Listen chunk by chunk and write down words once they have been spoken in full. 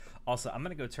Also, I'm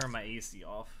gonna go turn my AC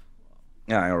off.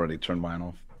 Yeah, I already turned mine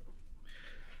off.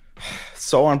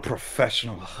 So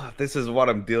unprofessional. This is what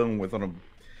I'm dealing with on a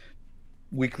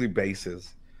weekly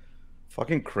basis.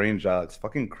 Fucking cringe, Alex.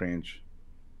 Fucking cringe.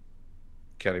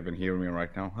 Can't even hear me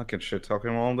right now. I can shit talk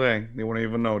him all day. They won't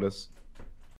even notice.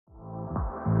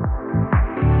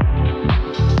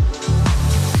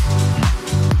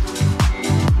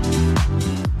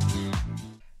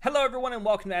 Hello, everyone, and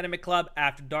welcome to Anime Club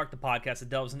After Dark, the podcast that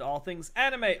delves into all things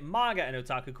anime, manga, and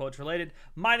otaku culture related.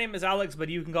 My name is Alex, but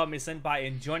you can call me Senpai,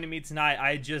 and joining me tonight,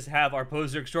 I just have our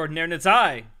poser extraordinaire,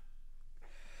 Natai.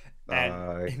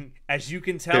 And as you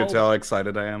can tell, Dude, how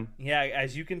excited I am. yeah,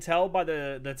 as you can tell by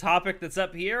the topic that's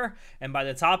up here, and by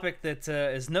the topic that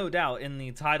is no doubt in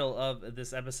the title of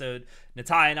this episode,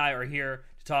 Natai and I are here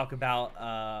to talk about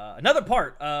another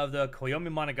part of the Koyomi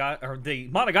Monogatari, or the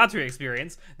Monogatari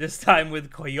experience. This time with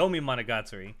Koyomi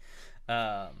Monogatari.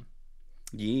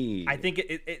 Yeah. I think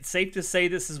it's safe to say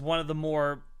this is one of the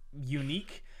more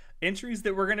unique entries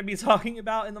that we're going to be talking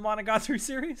about in the Monogatari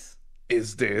series.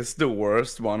 Is this the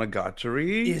worst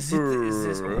Monogatari? Is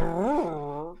this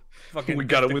fucking, we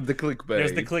got it with the clickbait.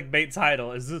 There's the clickbait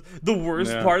title. Is this the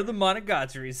worst part of the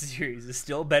Monogatari series? Is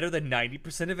still better than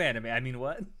 90% of anime. I mean,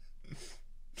 what?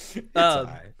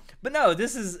 But no,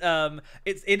 this is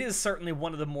it is certainly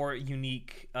one of the more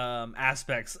unique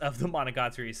aspects of the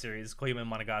Monogatari series, Koyomi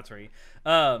Monogatari.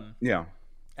 Yeah.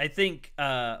 I think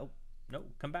no,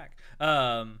 come back.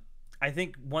 I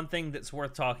think one thing that's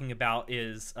worth talking about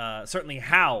is certainly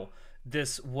how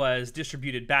this was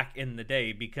distributed back in the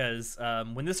day, because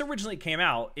when this originally came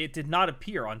out, it did not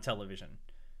appear on television.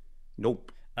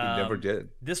 Nope. It never did.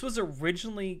 This was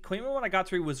originally, Koyomi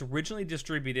Monogatari was originally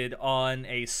distributed on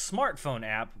a smartphone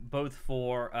app, both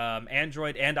for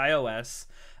Android and iOS.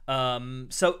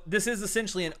 So this is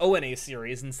essentially an ONA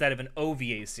series instead of an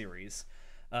OVA series.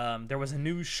 There was a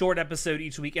new short episode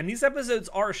each week, and these episodes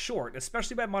are short,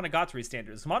 especially by Monogatari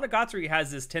standards. Monogatari has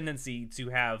this tendency to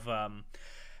have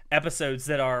episodes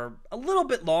that are a little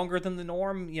bit longer than the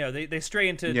norm. You know, they stray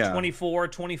into 24,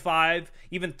 25,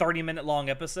 even 30-minute long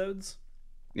episodes.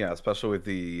 Yeah, especially with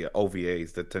the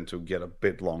OVAs that tend to get a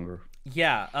bit longer.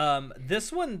 Yeah,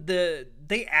 this one,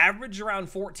 they average around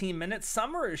 14 minutes.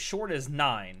 Some are as short as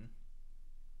 9.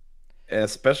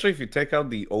 Especially if you take out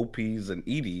the OPs and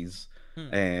EDs.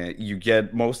 And you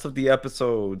get most of the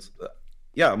episodes.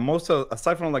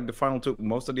 Aside from like the final two,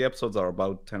 most of the episodes are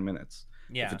about 10 minutes.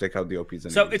 Yeah, if you take out the OPs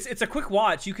and so EDs. it's a quick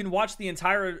watch. You can watch the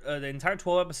entire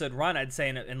 12 episode run, I'd say,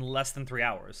 in less than 3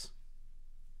 hours.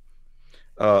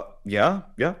 Yeah,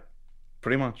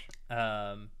 pretty much.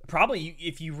 Probably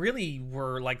if you really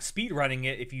were like speed running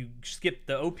it, if you skip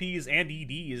the OPs and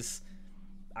EDs,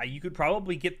 you could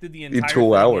probably get through the entire in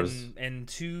 2 hours in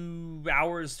 2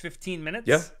 hours 15 minutes.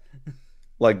 Yeah.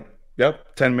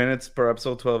 10 minutes per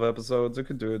episode, 12 episodes. You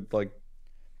could do it like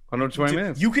 120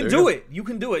 minutes. You can do it. You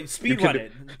can do it. Speed run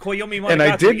it. Koyomi Monogatari, and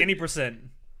I did, any percent.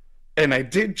 And I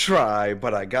did try,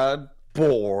 but I got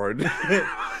bored.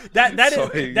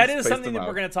 that is something that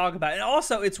we're going to talk about. And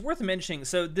also, it's worth mentioning,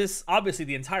 so this, obviously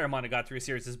the entire Monogatari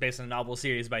series is based on a novel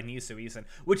series by Nisu Isin,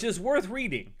 which is worth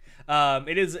reading.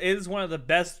 It is one of the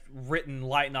best written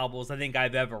light novels I think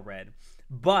I've ever read.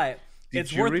 But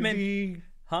it's worth mentioning.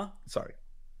 Huh? Sorry.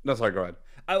 No, sorry, go ahead.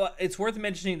 It's worth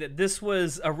mentioning that this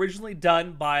was originally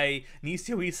done by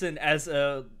Nisu Isin as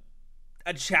a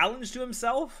challenge to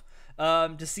himself,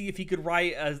 to see if he could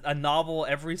write a novel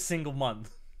every single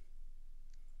month.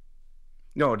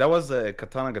 No, that was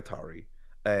Katanagatari.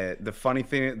 The funny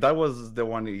thing, that was the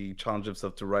one he challenged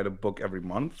himself to write a book every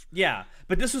month. Yeah,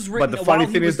 but this was written. But the funny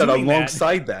thing is that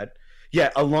alongside that,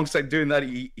 alongside doing that,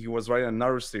 he was writing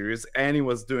another series, and he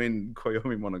was doing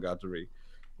Koyomi Monogatari,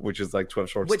 which is like 12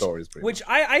 short stories. Which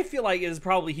I feel like is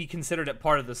probably, he considered it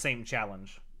part of the same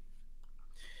challenge.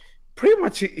 Pretty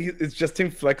much, it's just him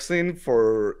flexing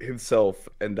for himself,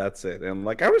 and that's it. And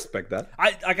like, I respect that.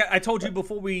 I told you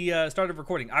before we started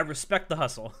recording, I respect the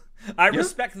hustle. I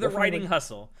respect the writing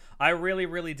hustle. I really,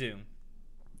 really do.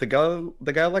 The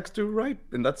guy likes to write,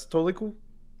 and that's totally cool.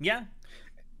 Yeah.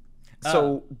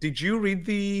 So, did you read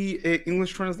the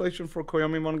English translation for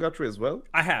Koyomi Monogatari as well?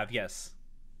 I have, yes.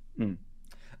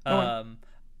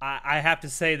 I have to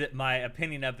say that my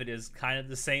opinion of it is kind of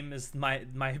the same as my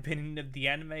opinion of the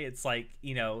anime. It's like,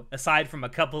 you know, aside from a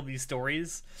couple of these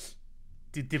stories,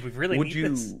 did we really need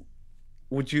this?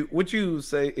 Would you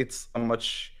say it's a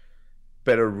much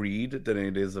better read than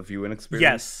it is a viewing experience?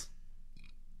 Yes.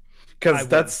 Because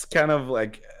that's kind of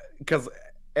like, because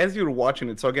as you're watching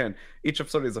it, so again, each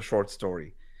episode is a short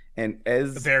story, and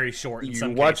as very short in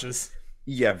some cases.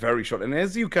 Yeah, very short. And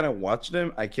as you kind of watch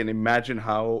them, I can imagine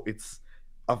how it's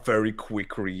a very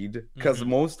quick read because Mhm.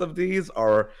 most of these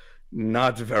are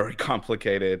not very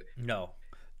complicated No,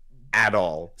 at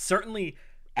all. certainly,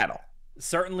 At all.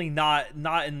 certainly not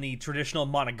in the traditional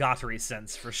Monogatari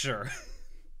sense for sure.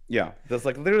 Yeah, there's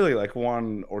like literally like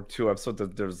one or two episodes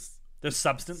that there's There's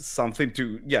substance. something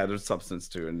to, yeah, there's substance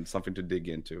to and something to dig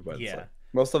into, but it's Yeah. like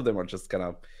most of them are just kind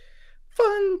of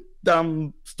fun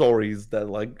dumb stories that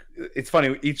like it's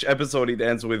funny each episode it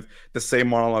ends with the same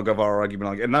monologue of our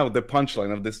argument, like, and now the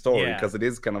punchline of this story, Yeah. because it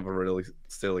is kind of a really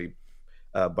silly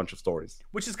bunch of stories.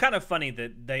 Which is kind of funny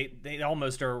that they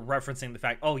almost are referencing the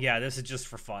fact, oh yeah, this is just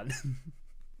for fun.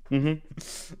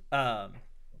 um,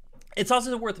 it's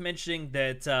also worth mentioning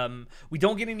that we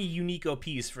don't get any unique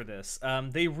OPs for this.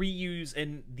 They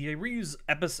reuse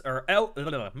episode or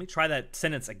let me try that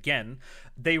sentence again.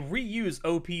 They reuse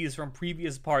OPs from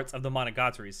previous parts of the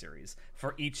Monogatari series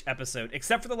for each episode,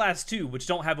 except for the last two, which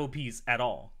don't have OPs at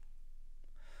all.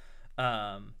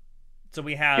 So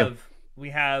we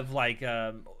have like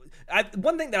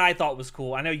one thing that I thought was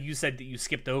cool. I know you said that you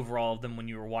skipped over all of them when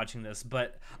you were watching this,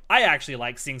 but I actually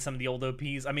like seeing some of the old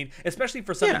OPs. I mean, especially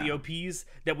for some of the OPs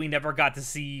that we never got to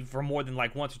see for more than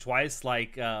like once or twice,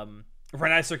 like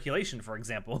Renai Circulation, for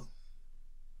example.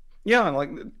 Yeah, and like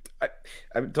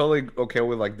I'm totally okay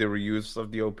with like the reuse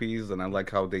of the OPs, and I like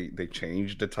how they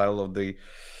changed the title of the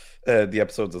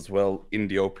episodes as well in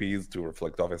the OPs to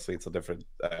reflect. Obviously, it's a different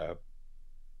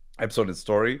episode and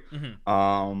story.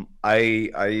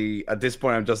 I at this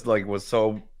point I'm just like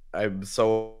I'm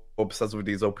so obsessed with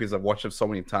these OPs. I've watched them so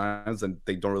many times, and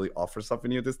they don't really offer something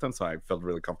new this time, so I felt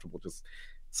really comfortable just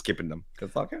skipping them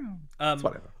because like, it's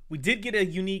whatever. We did get a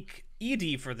unique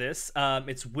ED for this.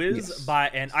 It's Wiz Yes. by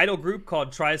an idol group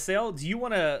called Trisale. Do you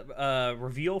want to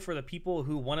reveal for the people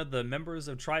who one of the members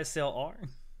of Trisale are?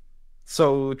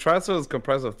 So Trisale is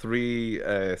comprised of three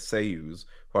seiyus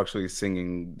who are actually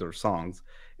singing their songs.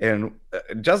 And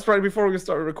just right before we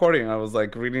started recording, I was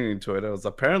like reading into it. I was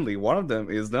apparently one of them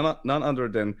is none other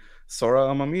than Sora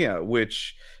Amamiya,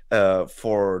 which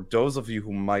for those of you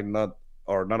who might not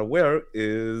are not aware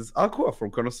is Aqua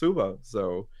from Konosuba.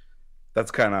 So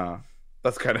that's kind of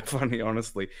funny,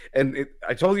 honestly. And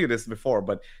I told you this before,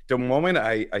 but the moment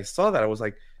I saw that, I was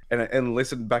like, and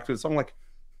listened back to the song, like,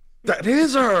 that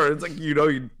is her. It's like,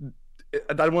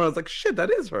 at that one I was like, shit,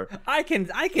 that is her. I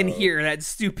can hear that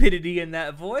stupidity in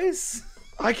that voice.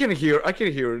 I can hear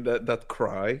that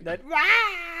cry. That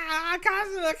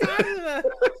Kazuma, Kazuma.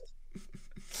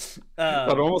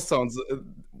 That almost sounds.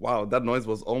 Wow, that noise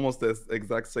was almost the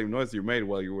exact same noise you made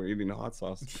while you were eating the hot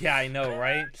sauce. Yeah, I know,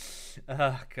 right?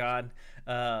 Oh God.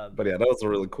 But yeah, that was a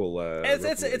really cool.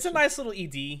 It's a nice little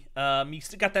ED. You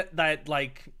still got that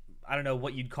like, I don't know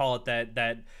what you'd call it,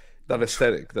 that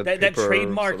aesthetic, that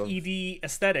trademark sort of... ED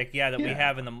aesthetic, that we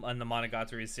have in the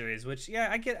Monogatari series, which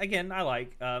I get. Again, I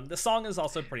like. The song is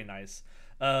also pretty nice.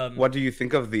 What do you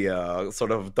think of the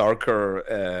sort of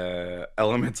darker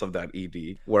elements of that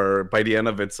ED, where by the end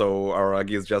of it, so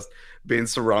Aragi is just being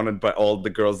surrounded by all the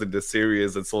girls in the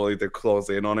series, and slowly they close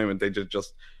in on him, and they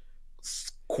just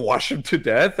squash him to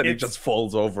death, and he just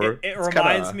falls over. It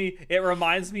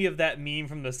reminds me of that meme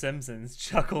from The Simpsons.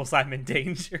 Chuckles, I'm in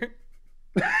danger.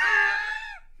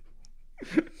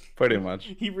 Pretty much.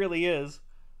 He really is.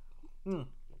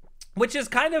 Which is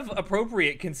kind of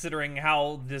appropriate considering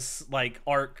how this like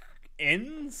arc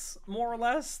ends, more or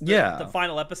less. The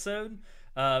final episode,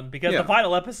 because the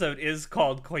final episode is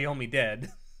called Koyomi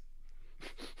Dead.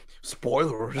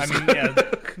 Spoilers. I mean,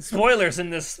 spoilers in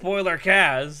this spoiler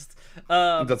cast.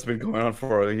 That's been going on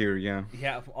for a year,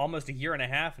 yeah, almost a year and a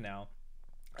half now.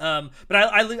 But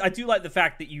I do like the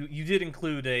fact that you did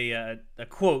include a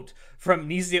quote from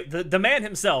Nisio, the man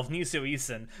himself, Nisio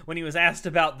Isin, when he was asked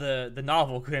about the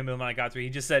novel Koyomi Monogatari. He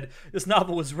just said, "This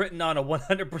novel was written on a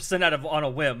 100% on a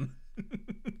whim."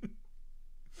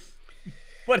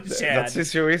 What a Chad! That's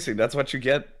Nisio Isin. That's what you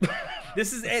get.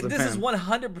 This is 100%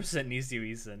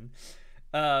 Nisio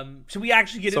Isin. Should we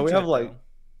actually get into it? So we have like.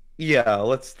 Yeah,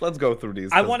 let's go through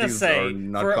these. I want to say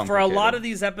for a lot of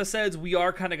these episodes, we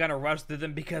are kind of going to rush through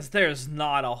them because there's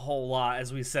not a whole lot,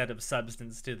 as we said, of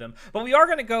substance to them. But we are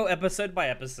going to go episode by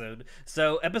episode.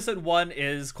 So episode 1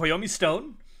 is Koyomi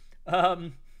Stone.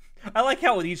 I like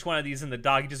how with each one of these in the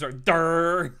dog, you just start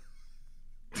durr.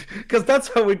 Because that's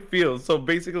how it feels. So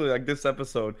basically, like this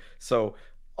episode. So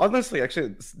honestly,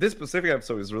 actually, this specific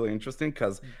episode is really interesting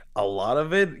because a lot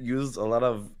of it used a lot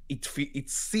of it. It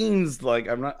seems like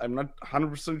I'm not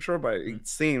 100% sure, but it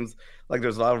seems like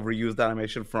there's a lot of reused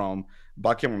animation from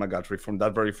Bakemonogatari, from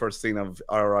that very first scene of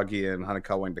Araragi and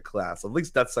Hanekawa in the class. At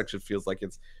least that section feels like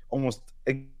it's almost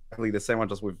exactly the same one,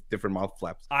 just with different mouth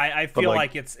flaps. I But feel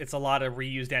like, like it's a lot of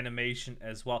reused animation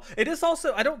as well. It is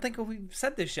also, I don't think we've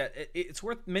said this yet. It's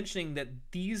worth mentioning that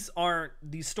these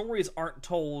stories aren't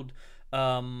told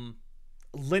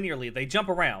linearly. They jump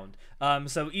around.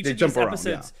 So each they of jump these around,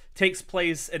 episodes takes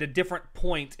place at a different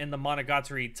point in the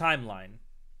Monogatari timeline.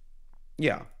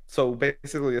 yeah. So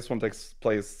basically, this one takes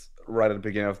place right at the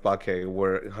beginning of Bake,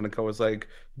 where Hanako was like,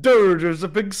 there's a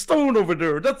big stone over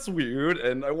there. That's weird.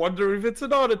 And I wonder if it's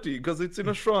an oddity because it's in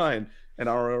a shrine. And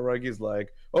Aragi's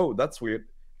like, oh, that's weird.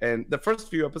 And the first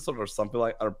few episodes or something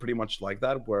like are pretty much like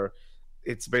that, where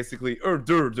it's basically, oh,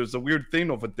 there's a weird thing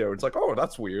over there. It's like, oh,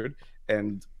 that's weird.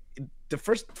 And the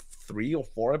first 3 or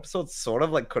 4 episodes sort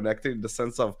of like connected in the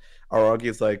sense of Aragi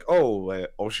is like, oh,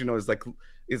 Oshino is like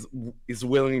is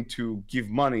willing to give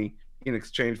money in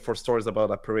exchange for stories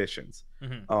about apparitions.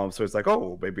 So it's like,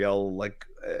 oh, maybe I'll like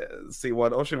see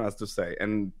what Oshino has to say,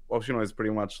 and Oshino is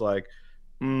pretty much like,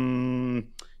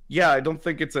 yeah, I don't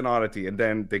think it's an oddity, and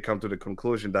then they come to the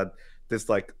conclusion that this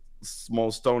like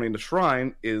small stone in the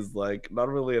shrine is like not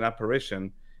really an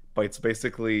apparition, but it's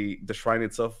basically the shrine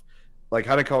itself. Like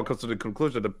Hanako comes to the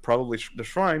conclusion that probably the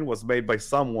shrine was made by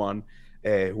someone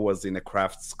who was in a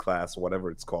crafts class, or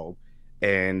whatever it's called,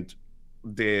 and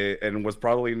was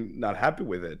probably not happy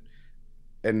with it.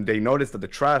 And they noticed that the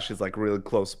trash is like really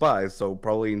close by, so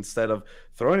probably instead of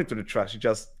throwing it to the trash, he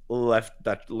just left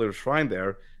that little shrine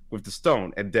there with the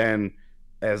stone. And then,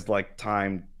 as like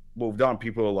time moved on,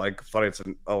 people like thought it's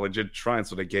a legit shrine,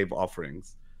 so they gave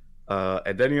offerings.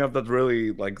 And then you have that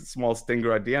really like small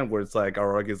stinger at the end where it's like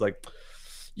Aragi's like,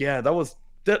 yeah, that was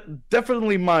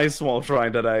definitely my small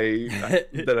shrine that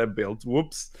I built.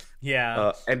 Whoops.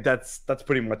 Yeah. And that's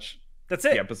pretty much that's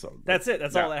it. The episode. That's it.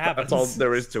 That's all that happens. That's all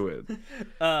there is to it.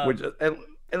 Which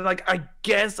and like I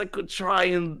guess I could try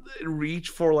and reach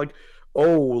for like,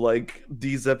 oh, like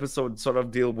these episodes sort of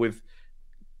deal with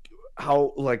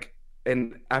how like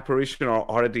an apparition or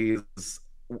oddity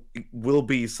will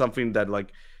be something that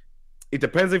like, it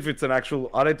depends if it's an actual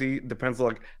oddity. It depends on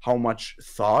like how much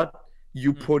thought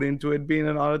you put into it being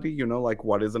an oddity. You know, like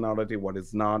what is an oddity, what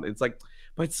is not. It's like,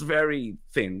 but it's very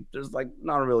thin. There's like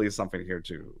not really something here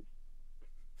to.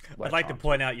 I'd like to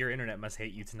point out your internet must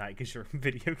hate you tonight because your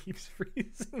video keeps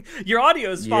freezing. Your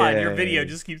audio is fine. Your video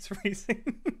just keeps freezing.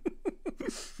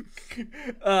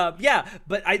 Yeah,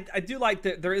 but I do like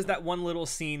that there is that one little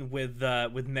scene with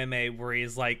Meme where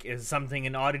he's like, is something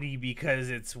an oddity because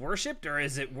it's worshipped, or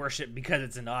is it worshipped because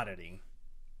it's an oddity?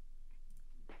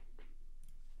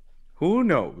 Who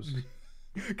knows?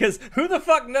 Because who the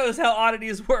fuck knows how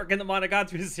oddities work in the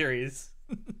Monogatari series?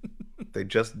 They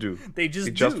just do. It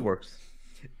just works.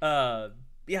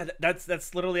 Yeah,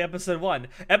 that's literally episode 1.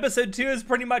 Episode 2 is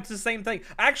pretty much the same thing.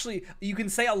 Actually, you can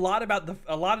say a lot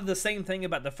of the same thing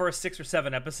about the first 6 or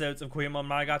 7 episodes of Koyama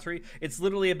Monogatari. It's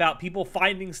literally about people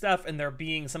finding stuff and there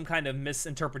being some kind of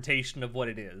misinterpretation of what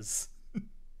it is.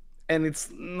 And it's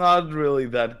not really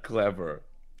that clever.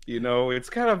 You know, it's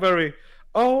kind of very,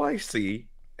 oh, I see.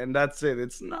 And that's it.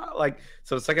 It's not like,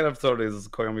 so the second episode is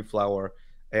Koyomi Flower.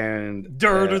 And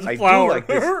there's a flower. Like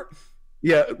this.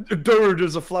 Yeah,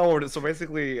 there's a flower. So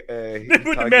basically, they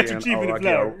put the Master Chief in a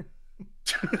flower.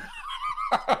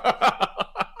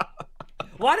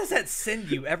 Why does that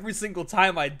send you every single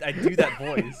time I do that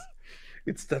voice?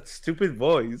 It's that stupid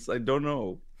voice. I don't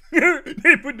know.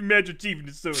 They put the Master Chief in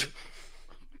the soda.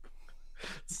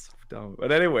 So dumb.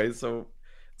 But anyway, so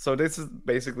this is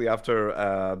basically after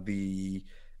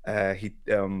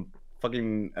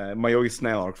fucking Mayoi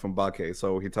Snail arc from Bake.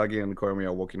 So Hitagi and Koyomi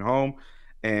are walking home.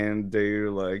 And they're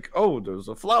like, oh, there's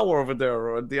a flower over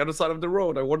there at the other side of the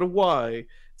road. I wonder why.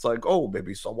 It's like, oh,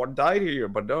 maybe someone died here.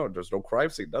 But no, there's no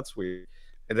crime scene. That's weird.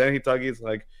 And then Hitagi is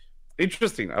like,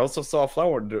 interesting. I also saw a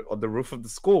flower on the roof of the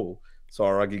school. So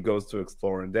Aragi goes to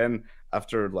explore. And then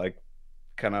after, like,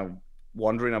 kind of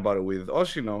wondering about it with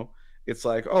Oshino, it's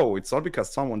like, oh, it's not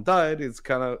because someone died. It's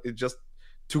just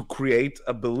to create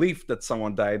a belief that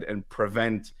someone died and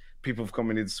prevent people from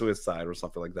committing suicide or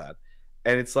something like that.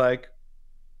 And it's like,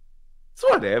 it's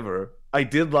whatever. I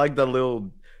did like that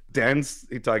little dance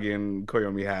Hitagi and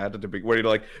Koyomi had at the big, where he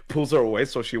like pulls her away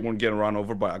so she won't get run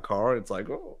over by a car. It's like,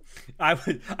 oh. I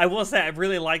will say I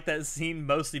really like that scene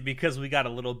mostly because we got a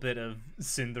little bit of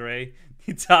Tsundere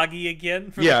Hitagi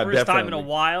again for the first time in a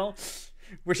while,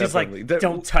 where she's like,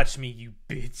 "Don't touch me, you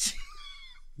bitch."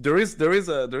 There is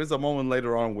a moment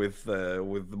later on with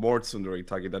more Tsundere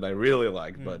Hitagi that I really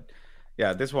liked, but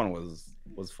yeah, this one was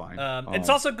fine. It's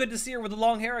also good to see her with the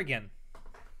long hair again.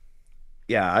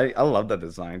 Yeah, I love that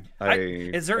design.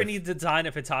 Is there any design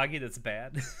of Hitagi that's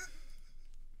bad?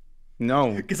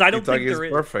 No, Because I don't think Itagi is there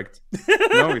is. perfect.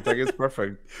 No, Itagi is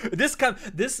perfect.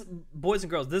 This boys and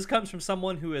girls, this comes from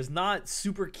someone who is not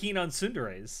super keen on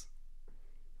tsunderes.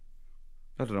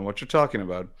 I don't know what you're talking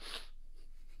about.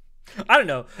 I don't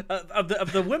know.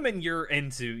 Of the women you're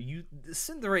into,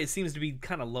 tsundere seems to be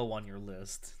kind of low on your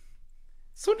list.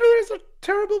 Sundares are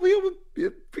terrible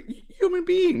human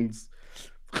beings.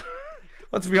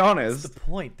 Let's be honest. That's the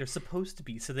point. They're supposed to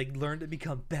be, so they learn to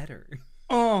become better.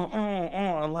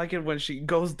 I like it when she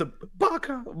goes the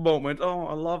baka moment. Oh,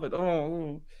 I love it.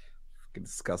 Oh, fucking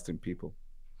disgusting people.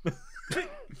 But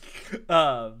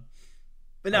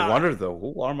no, I wonder though,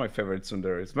 who are my favorite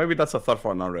tsunderes? Maybe that's a thought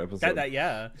for another episode.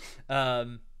 yeah.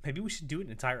 Maybe we should do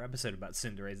an entire episode about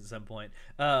tsunderes at some point.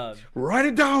 Write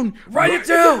it down. Write it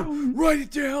down. Write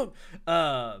it down.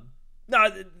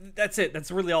 No, that's it.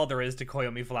 That's really all there is to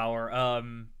Koyomi Flower.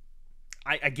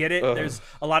 I get it. There's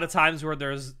a lot of times where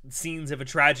there's scenes of a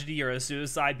tragedy or a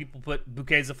suicide. People put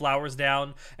bouquets of flowers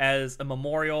down as a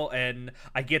memorial, and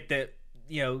I get that,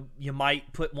 you know, you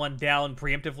might put one down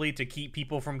preemptively to keep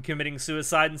people from committing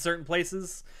suicide in certain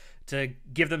places, to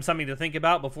give them something to think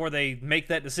about before they make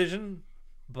that decision.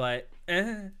 But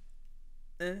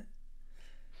that's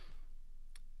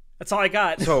all I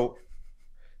got.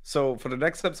 So for the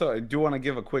next episode, I do want to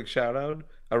give a quick shout out.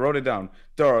 I wrote it down.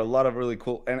 There are a lot of really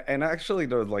cool, and actually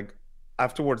there's like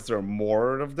afterwards there are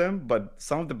more of them, but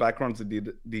some of the backgrounds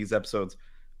in these episodes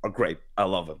are great. I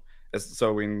love them.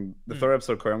 So in the third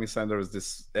episode, Koyomi-san, there is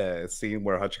this scene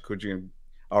where Hachikuji and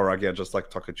Araki are just like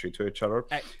talking to each other.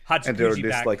 And they're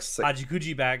this back. Like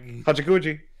Hachikuji back.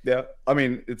 Hachikuji, yeah. I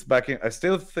mean, it's back in. I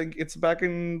still think it's back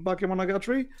in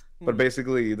Bakemonogatari, but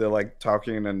basically they're like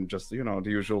talking and just, you know, the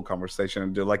usual conversation,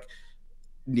 and they're like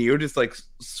near this like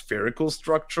spherical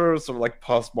structure, sort of like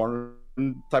postmodern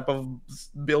type of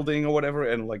building or whatever,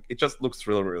 and like it just looks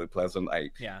really, really pleasant.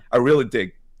 I really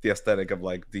dig the aesthetic of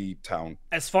like the town.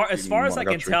 As far as I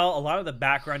can tell, a lot of the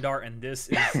background art in this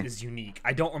is unique.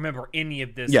 I don't remember any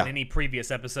of this in any previous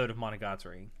episode of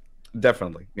Monogatari.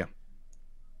 Definitely, yeah.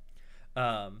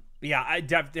 Yeah, I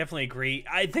definitely agree.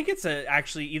 I think it's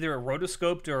actually either a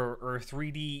rotoscoped or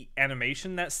 3D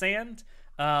animation, that sand,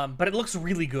 but it looks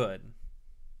really good.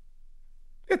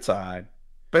 It's alright.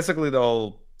 Basically, the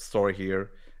whole story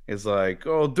here is like,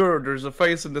 oh, there's a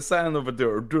face in the sand over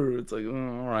there. It's like,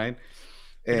 all right.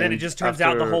 And then it just turns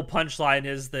out the whole punchline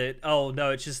is that, oh no,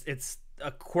 it's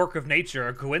a quirk of nature,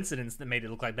 a coincidence that made it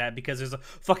look like that, because there's a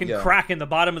fucking crack in the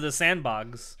bottom of the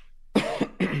sandbogs.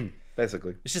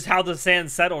 Basically, it's just how the sand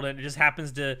settled, and it just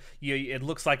happens to, it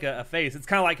looks like a face. It's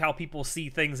kind of like how people see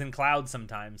things in clouds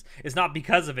sometimes. It's not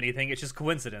because of anything, it's just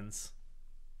coincidence.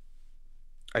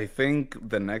 I think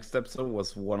the next episode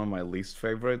was one of my least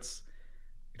favorites.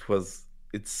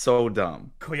 It's so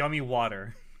dumb. Koyomi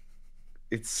Water.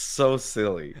 It's so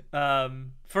silly.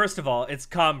 First of all, it's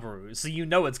Kombu, so you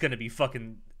know it's gonna be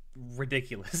fucking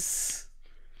ridiculous.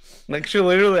 Like, she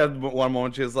literally at one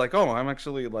moment she's like, "Oh, I'm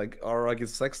actually like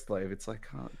Aragi's sex slave." It's like,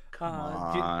 oh, come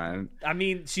on. I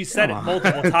mean, she said it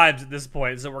multiple times at this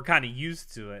point, so we're kind of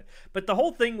used to it. But the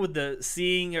whole thing with the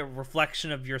seeing a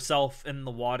reflection of yourself in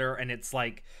the water, and it's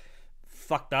like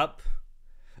fucked up,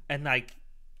 and like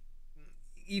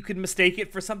you could mistake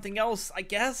it for something else, I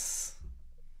guess.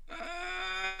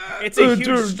 It's a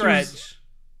huge stretch.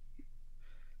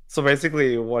 So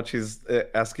basically, what she's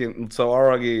asking, so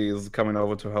Aragi is coming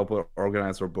over to help her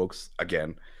organize her books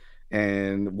again,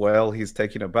 and while he's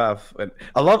taking a bath, and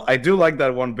I do like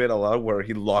that one bit a lot where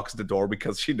he locks the door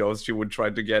because she knows she would try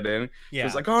to get in. Yeah.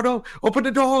 She's like, "Oh no, open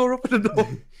the door, open the door."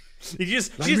 she's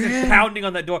just pounding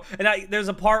on that door, and there's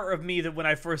a part of me that when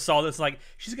I first saw this, like,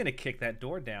 she's gonna kick that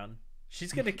door down.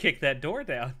 She's gonna kick that door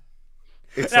down.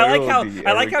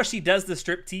 I like how she does the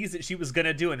striptease that she was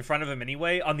gonna do in front of him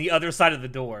anyway on the other side of the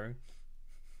door.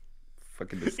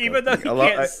 Fucking disgusting. Even though he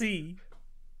can't see.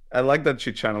 I like that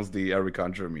she channels the Eric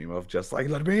Andre meme of just like,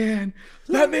 let me in,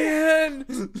 let me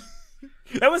in.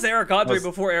 That was Eric Andre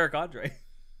before Eric Andre.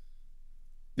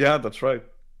 Yeah, that's right.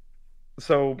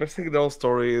 So basically the whole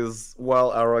story is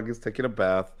while Arag is taking a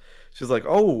bath, she's like,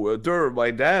 "Oh,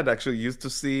 my dad actually used to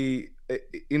see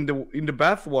in the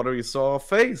bath water. He saw a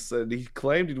face, and he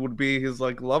claimed it would be his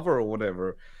like lover or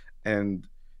whatever, and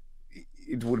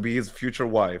it would be his future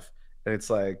wife." And it's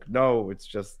like, no, it's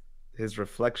just his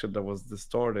reflection that was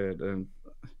distorted. And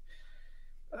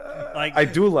like, I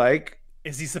do like.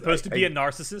 Is he supposed to be a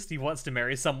narcissist? He wants to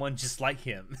marry someone just like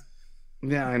him.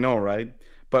 Yeah, I know, right?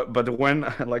 But when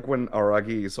when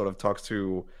Aragi sort of talks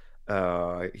to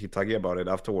Hitagi about it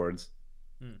afterwards,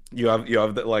 you have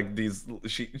these,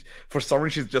 for some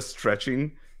reason she's just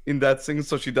stretching in that scene.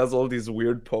 So she does all these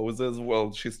weird poses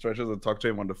while she stretches and talks to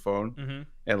him on the phone. Mm-hmm.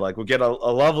 And like we get a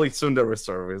lovely tsundere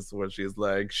service where she's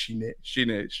like, shine,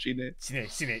 shine, shine. Shine,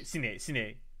 shine, shine,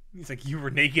 shine. He's like, you were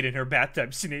naked in her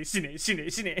bathtub. Shine, shine, shine,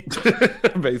 shine.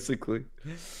 Basically.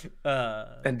 Uh,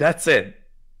 And that's it.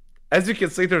 As you can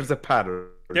see, there's a pattern.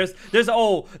 there's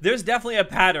definitely a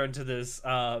pattern to this.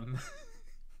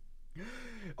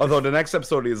 Although the next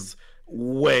episode is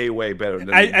way, way better than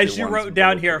As the you ones wrote that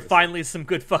down were here, previous. finally some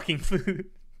good fucking food.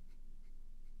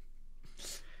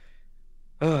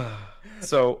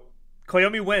 So,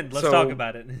 Koyomi Wind, let's So- talk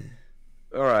about it.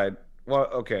 all right. Well,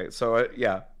 okay. So,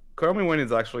 yeah. Koyomi Win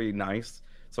is actually nice.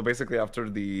 So, basically, after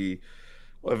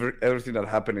everything that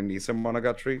happened in Ise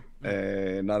Monogatari,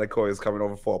 Nadeko is coming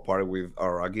over for a party with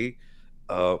Aragi.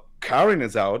 Karin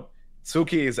is out.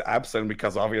 Tsuki is absent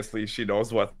because obviously she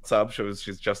knows what's up.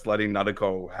 She's just letting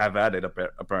Nadeko have at it,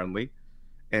 apparently.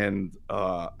 And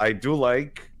I do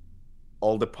like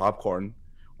all the popcorn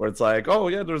where it's like, oh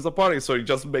yeah, there's a party, so he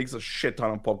just makes a shit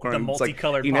ton of popcorn. The and it's like,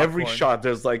 multicolored in every popcorn. shot,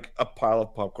 there's like a pile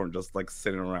of popcorn just like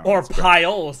sitting around. Or It's great.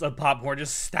 piles of popcorn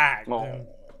just stacked. Oh,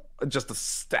 just a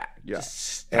stack, yeah. Just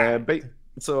stacked.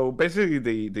 So basically,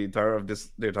 the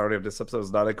entirety of this episode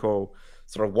is Nadeko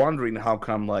sort of wondering how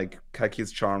come like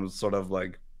Kaki's charms sort of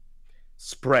like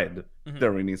spread Mhm.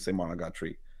 during Ise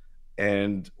Monogatari,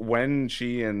 and when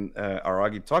she and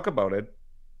Aragi talk about it,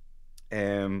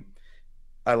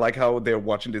 I like how they're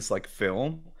watching this like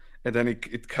film, and then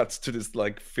it cuts to this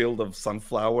like field of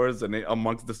sunflowers, and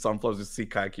amongst the sunflowers you see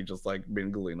Kaki just like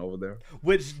mingling over there.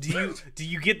 Which do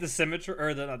you get the symmetry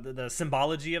or the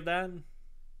symbology of that?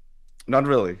 Not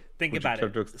really. Think Would you about care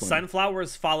to it. explain?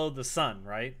 Sunflowers follow the sun,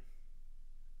 right?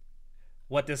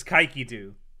 What does Kaiki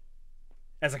do?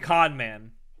 As a con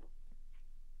man,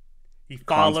 he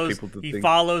Cons follows people to he think.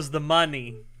 follows the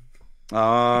money.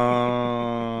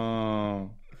 Oh,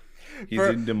 he's For-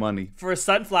 in the money. For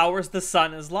sunflowers, the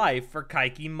sun is life. For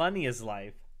Kaiki, money is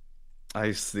life.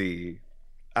 I see.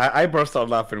 I burst out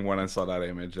laughing when I saw that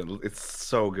image, and it's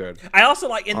so good. I also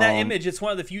like in that Um, image. It's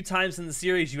one of the few times in the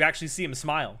series you actually see him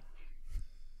smile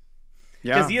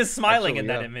Yeah, because he is smiling actually, in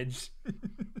that yeah. image.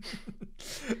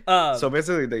 So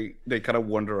basically, they kind of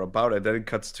wonder about it. Then it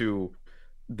cuts to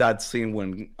that scene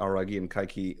when Aragi and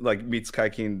Kaiki like meets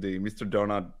Kaiki in the Mr.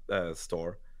 Donut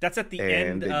store. That's at the And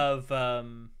end they- of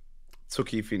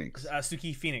Tsuki Phoenix.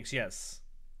 Suki Phoenix. Yes.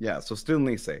 Yeah, so still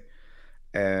Nisei.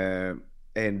 And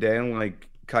then like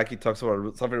Kaiki talks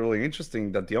about something really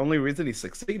interesting, that the only reason he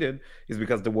succeeded is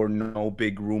because there were no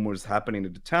big rumors happening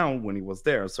in the town when he was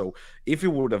there. So if he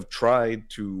would have tried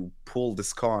to pull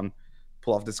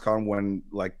off this con when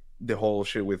like the whole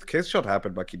shit with Kiss Shot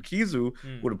happened back in Kizu,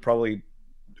 Mm. would have probably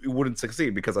it wouldn't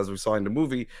succeed, because as we saw in the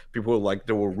movie, people were like,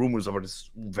 there were rumors about this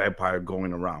vampire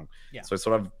going around. Yeah. So I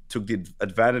sort of took the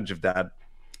advantage of that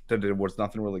there was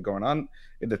nothing really going on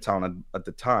in the town at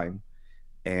the time,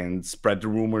 and spread the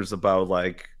rumors about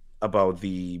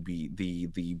the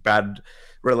bad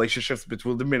relationships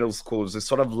between the middle schools. It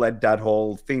sort of let that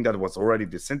whole thing that was already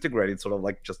disintegrated sort of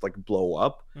like just like blow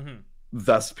up. Mm-hmm.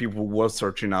 Thus people were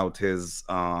searching out his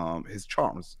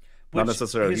charms. Not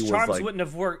necessarily his he charms was like, wouldn't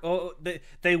have worked. Oh,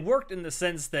 they worked in the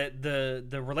sense that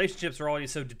the relationships were already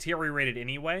so deteriorated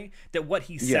anyway that what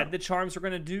he said Yeah. the charms were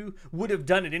going to do would have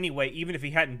done it anyway, even if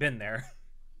he hadn't been there.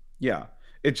 yeah,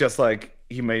 it's just like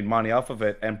he made money off of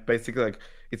it, and basically like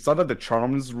it's not that the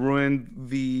charms ruined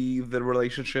the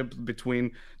relationship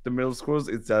between the middle schools,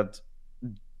 it's that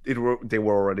they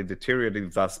were already deteriorating,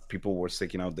 thus people were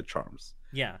seeking out the charms.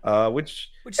 Yeah. Which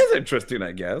Which- is interesting,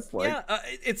 I guess. Like, Yeah,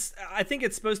 I think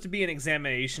it's supposed to be an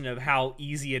examination of how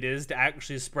easy it is to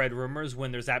actually spread rumors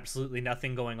when there's absolutely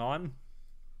nothing going on.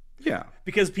 yeah,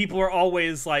 Because people are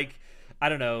always like, I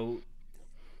don't know,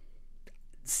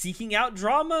 seeking out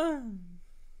drama.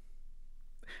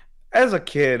 as a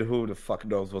kid, who the fuck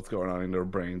knows what's going on in their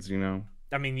brains, you know?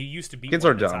 I mean, you used to be Kids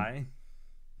one, are dumb. Ty.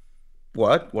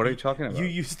 What are you talking about? You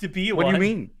used to be What one. do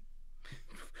you mean?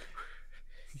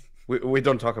 We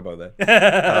don't talk about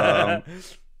that.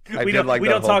 I we did don't, like we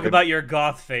that don't whole talk bit. about your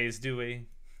goth phase, do we?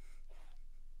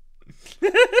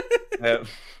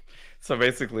 So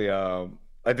basically, I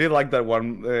did like that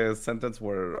one sentence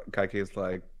where Kaiki is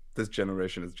like, "This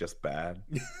generation is just bad.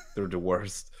 They're the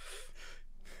worst."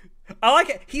 I like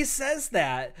it. He says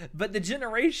that, but the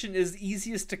generation is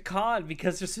easiest to con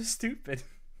because they're so stupid.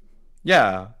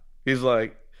 Yeah, he's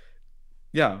like,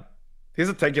 yeah,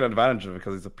 he's taking advantage of it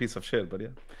because he's a piece of shit. But yeah,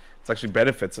 it actually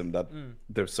benefits him that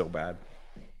they're so bad.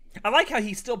 I like how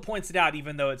he still points it out,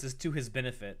 even though it's just to his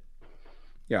benefit.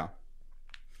 Yeah.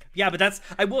 Yeah, but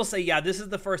I will say, yeah, this is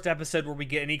the first episode where we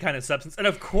get any kind of substance. And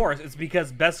of course, it's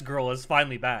because Best Girl is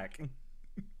finally back.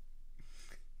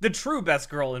 The true best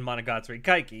girl in Monogatari,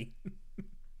 Kaiki.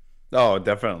 Oh,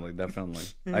 definitely, definitely.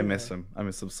 I miss him. I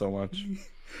miss him so much.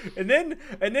 And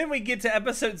then we get to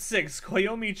episode 6,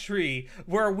 Koyomi Tree,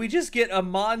 where we just get a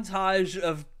montage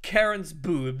of Karen's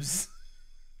boobs.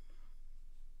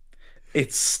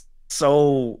 It's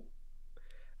so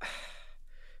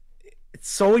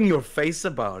in your face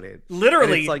about it.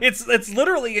 Literally, it's like, it's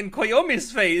literally in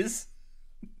Koyomi's face.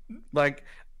 like,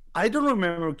 I don't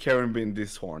remember Karen being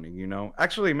this horny, you know?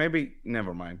 Actually, maybe,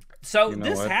 never mind. So You know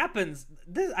this what? happens.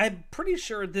 I'm pretty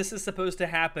sure this is supposed to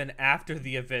happen after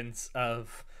the events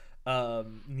of Nisei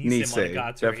Nisei,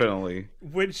 Monogatari. Definitely.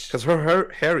 Which Because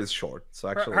her hair is short, so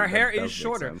actually her hair that does is make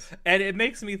shorter, sense. and it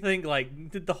makes me think,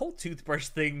 like, did the whole toothbrush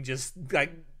thing just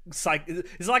like is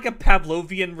it like a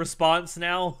Pavlovian response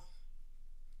now?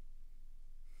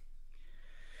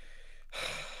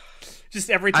 Just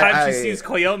every time she sees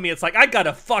Koyomi, it's like, I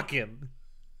gotta fuck him.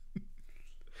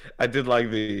 I did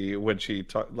like when she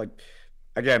talked, like,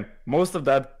 again, most of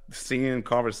that scene and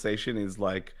conversation is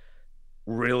like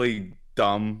really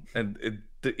dumb, and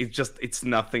it's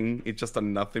nothing. It's just a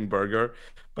nothing burger.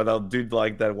 But I do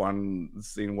like that one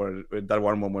scene that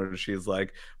one moment where she's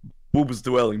like, boobs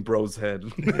dwell in bro's head.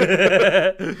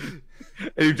 And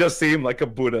you just see him like a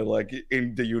Buddha, like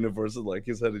in the universe, and like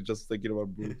his head is just thinking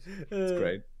about boobs. It's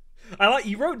great. I like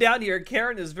you wrote down here,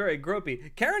 Karen is very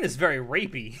gropey. Karen is very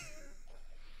rapey.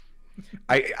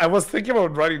 I was thinking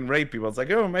about writing rapey, but I was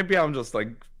like, oh, maybe I'm just like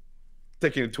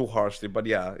taking it too harshly. But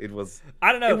yeah, it was.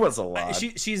 I don't know. It was a lot.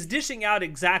 She's dishing out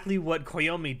exactly what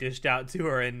Koyomi dished out to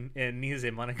her in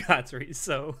Nisei Monogatari.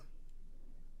 So,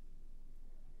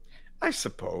 I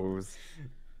suppose.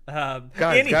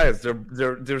 Guys, guys,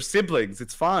 they're siblings.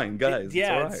 It's fine, guys.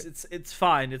 Yeah, it's, all right. it's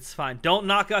fine. It's fine. Don't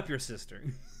knock up your sister.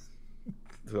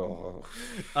 Oh.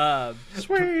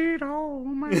 Sweet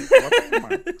home.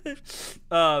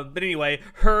 But anyway,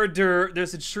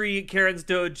 there's a tree at Karen's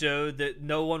dojo that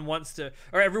no one wants to,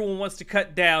 or everyone wants to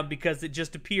cut down because it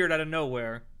just appeared out of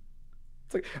nowhere.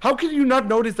 It's like, how can you not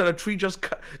notice that a tree just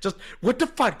what the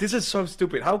fuck? This is so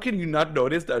stupid. How can you not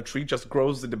notice that a tree just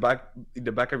grows in the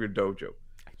back of your dojo?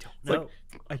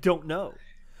 I don't know.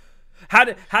 How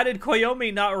did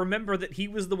Koyomi not remember that he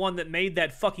was the one that made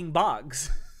that fucking box?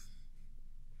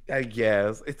 I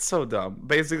guess it's so dumb.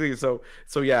 Basically, so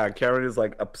yeah, Karen is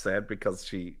like upset because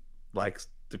she likes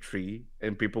the tree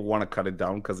and people want to cut it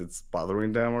down because it's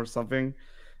bothering them or something.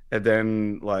 And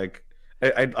then like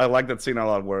I like that scene a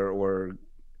lot where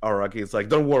Araki is like,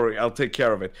 "Don't worry, I'll take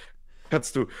care of it."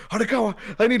 Cuts to Hanakawa,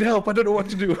 I need help. I don't know what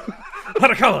to do.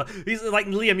 Hanakawa, he's like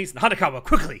Liam Neeson. Hanakawa,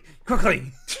 quickly.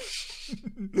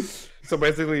 So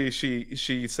basically,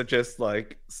 she suggests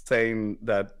like saying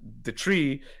that the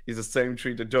tree is the same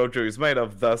tree the dojo is made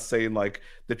of, thus saying like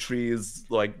the tree is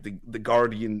like the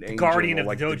guardian angel, guardian of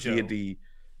like the dojo. The deity,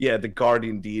 yeah, the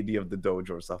guardian deity of the dojo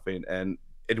or something, and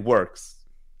it works.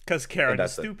 Because Karen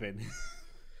is stupid.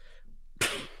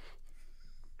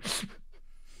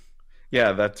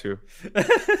 Yeah, that too.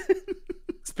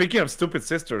 Speaking of stupid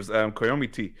sisters,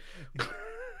 Koyomi T.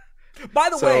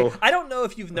 By the way, I don't know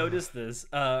if you've noticed this,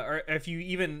 or if you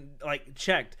even like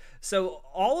checked. So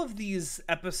all of these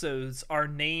episodes are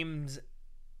named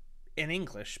in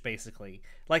English, basically.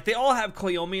 Like they all have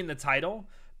Koyomi in the title,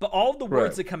 but all the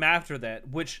words that come after that,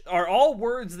 which are all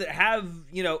words that have,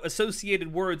 you know,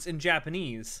 associated words in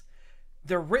Japanese,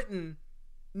 they're written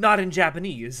not in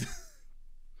Japanese.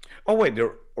 Oh wait,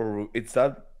 it's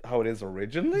that how it is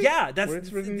originally? Yeah,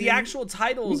 that's the actual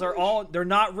titles are all, they're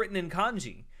not written in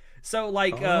kanji. So,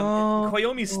 like,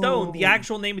 Koyomi Stone, the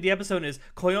actual name of the episode is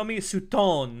Koyomi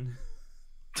Suton.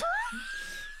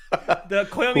 The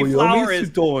Koyomi flower is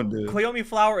Koyomi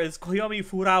flower is Koyomi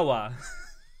Furawa.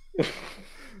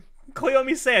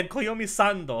 Koyomi Sand, Koyomi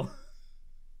Sando.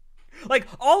 Like,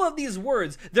 all of these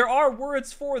words, there are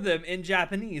words for them in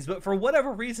Japanese, but for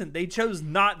whatever reason, they chose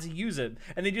not to use it.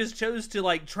 And they just chose to,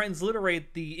 like,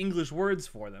 transliterate the English words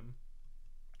for them.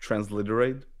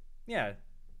 Transliterate? Yeah.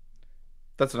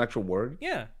 That's an actual word?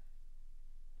 Yeah.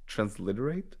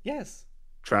 Transliterate? Yes.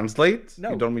 Translate?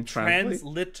 No. You don't mean translate?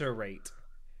 Transliterate.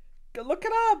 Look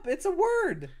it up. It's a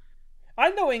word.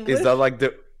 I know English. Is that like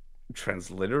the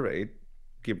transliterate?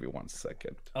 Give me 1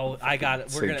 second. Oh, I got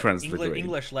it. We're gonna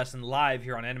English lesson live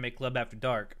here on Anime Club After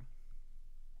Dark.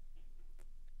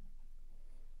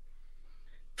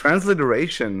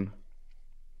 Transliteration.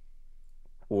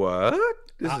 What?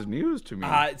 This is news to me.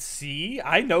 See,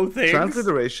 I know things.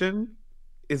 Transliteration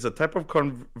is a type of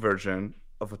conversion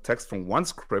of a text from one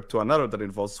script to another that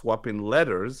involves swapping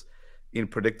letters in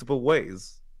predictable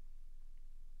ways.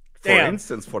 For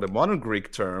instance, for the modern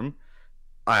Greek term,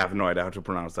 I have no idea how to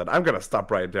pronounce that. I'm gonna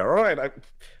stop right there. All right,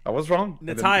 I was wrong.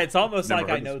 Natai, it's almost Never like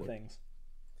I heard this know word. things.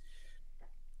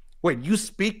 Wait, you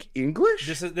speak English?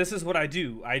 This is what I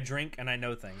do. I drink and I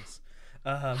know things.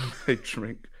 Um, I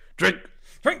drink. drink.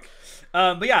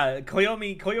 But yeah,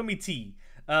 Koyomi tea.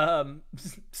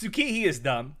 Tsukihi is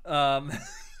dumb.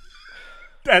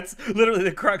 That's literally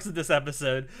the crux of this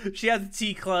episode. She has a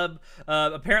tea club.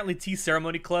 Apparently, tea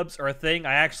ceremony clubs are a thing.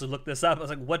 I actually looked this up. I was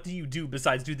like, what do you do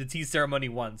besides do the tea ceremony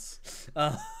once?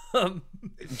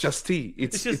 Just tea.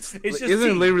 It's just isn't tea.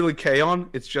 it literally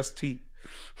K-On? It's just tea.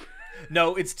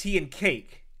 No, it's tea and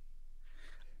cake.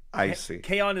 I see.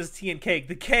 K-On is tea and cake.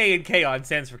 The K in K-On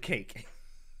stands for cake.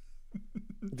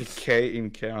 The K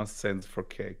in K-On stands for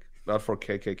cake, not for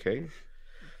KKK.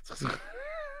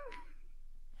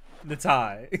 The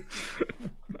tie.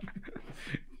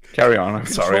 Carry on. I'm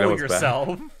sorry. That Control was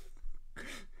yourself.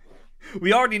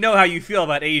 We already know how you feel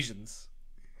about Asians.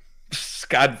 bad.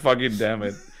 God fucking damn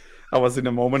it. I was in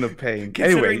a moment of pain.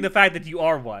 Considering Anyway, the fact that you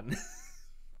are one.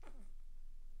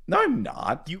 no, I'm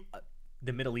not.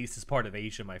 The Middle East is part of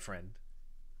Asia, my friend.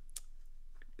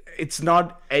 It's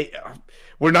not a.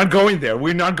 We're not going there.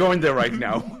 We're not going there right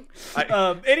now.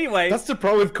 Anyway, That's the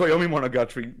problem with Koyomi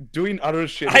Monogatari. Doing other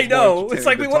shit. I is more know it's entertaining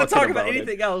like we than want to talk talking about it.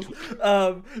 anything else.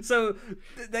 So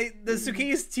the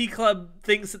Tsuki's Tea Club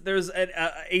thinks that there's an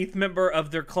eighth member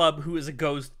of their club who is a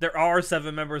ghost. There are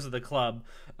 7 members of the club.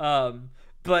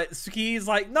 But Tsuki's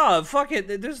like, nah, fuck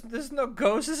it. There's no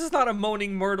ghost. This is not a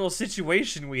Moaning Myrtle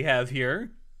situation we have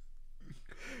here.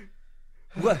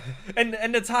 What? And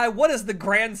Natai, what is the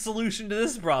grand solution to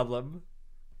this problem?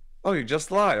 Oh, you just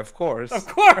lied, of course. Of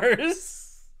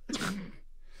course.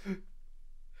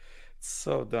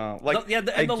 So dumb. Like,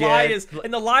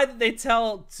 the lie that they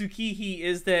tell Tsukihi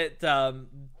is that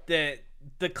that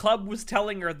the club was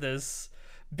telling her this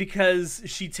because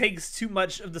she takes too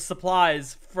much of the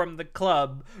supplies from the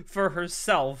club for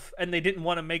herself, and they didn't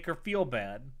want to make her feel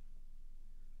bad.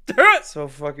 so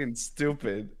fucking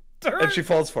stupid. And she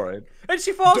falls for it. And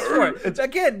she falls for it It's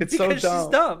again so because she's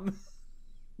dumb.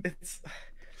 It's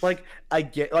like, I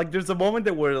get, like, there's a moment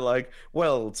that where like,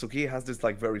 well, Tsuki has this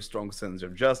like very strong sense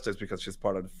of justice because she's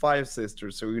part of the 5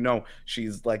 sisters, so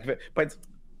she's like, but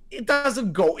it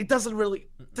doesn't really,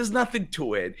 there's nothing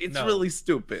to it. It's No. really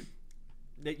stupid.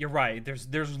 You're right.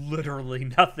 There's literally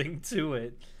nothing to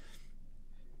it.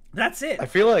 That's it. I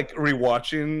feel like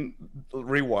rewatching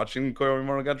Koyomi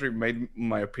Monogatari made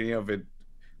my opinion of it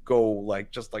go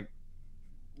like, just like,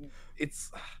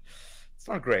 it's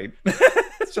not great.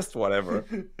 It's just whatever.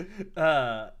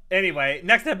 Anyway,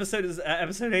 next episode is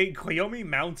episode 8, Koyomi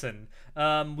Mountain.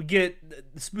 We get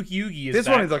Spooky Yugi is This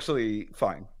back. one is actually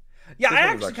fine. Yeah, this I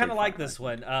one is actually kind of actually like fine, this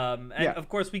one. And Yeah. of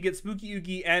course we get Spooky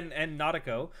Yugi and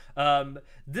Nadeko.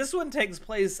 This one takes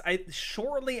place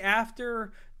shortly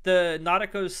after the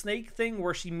Nadeko snake thing,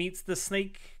 where she meets the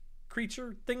snake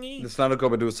creature thingy. It's not a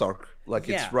Gobedu's arc. Like,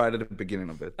 Yeah. it's right at the beginning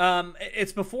of it.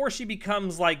 It's before she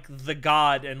becomes like the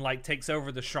god and like takes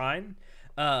over the shrine.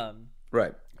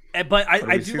 Right. But I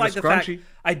we do see like the the fact scrunchie.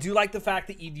 I do like the fact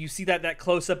that you see that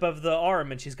close up of the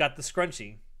arm and she's got the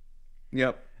scrunchie.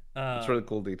 Yep. It's really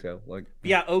cool detail. Like,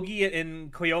 Yeah, Ogi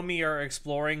and Koyomi are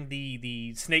exploring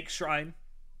the snake shrine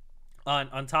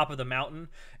on top of the mountain,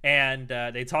 and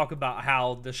they talk about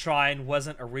how the shrine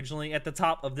wasn't originally at the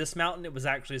top of this mountain; it was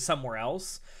actually somewhere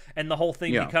else. And the whole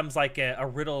thing Yeah. becomes like a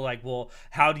riddle. Like, well,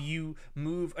 how do you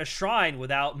move a shrine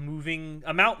without moving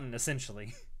a mountain?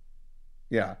 Essentially,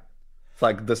 yeah. It's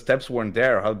like the steps weren't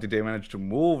there. How did they manage to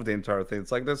move the entire thing?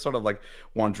 It's like they're sort of like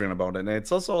wondering about it. And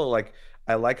it's also like,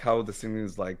 I like how the scene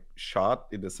is like shot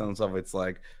in the sense of, it's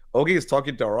like Ogi is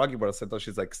talking to Araki, but I thought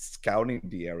she's like scouting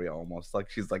the area almost. Like,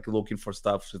 she's like looking for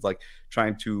stuff. She's like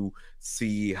trying to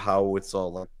see how it's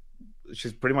all like,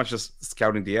 she's pretty much just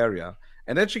scouting the area.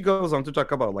 And then she goes on to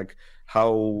talk about like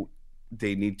how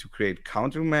they need to create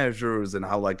countermeasures and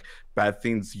how like bad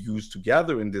things used to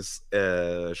gather in this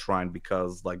shrine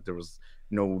because like there was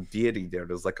no deity there.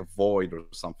 There's like a void or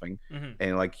something,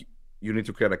 and like you need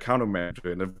to create a countermeasure.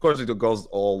 And of course, it goes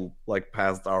all like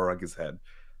past Aragi's head,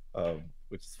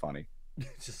 which is funny.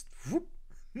 just whoop.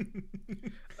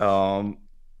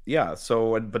 Yeah.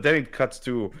 So, but then it cuts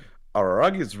to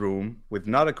Aragi's room with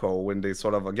Nadeko when they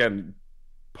sort of again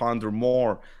ponder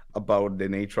more about the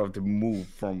nature of the move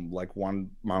from like one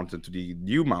mountain to the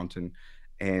new mountain,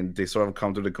 and they sort of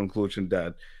come to the conclusion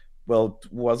that, well,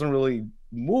 it wasn't really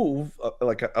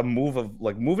like a move of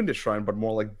like moving the shrine, but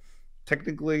more like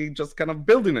technically just kind of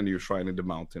building a new shrine in the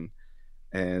mountain.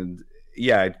 And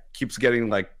yeah, it keeps getting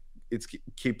like,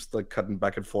 keeps like cutting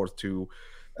back and forth to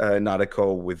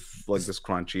Nadeko with like the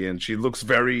scrunchie, and she looks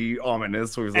very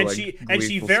ominous with And like she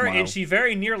gleeful smile.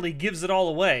 very nearly gives it all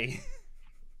away.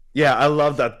 Yeah, I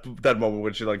love that moment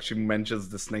when she mentions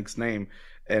the snake's name,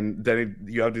 and then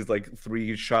you have these like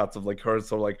 3 shots of like her,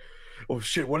 so like, oh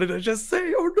shit, what did I just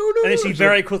say? Oh no, no, And then no. she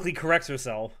very quickly corrects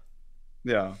herself.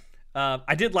 Yeah.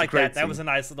 I did like great that. That was a scene.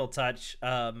 nice little touch.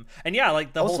 And yeah,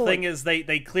 like the whole Also, thing like, is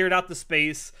they cleared out the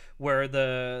space where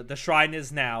the shrine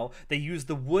is now. They used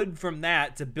the wood from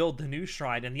that to build the new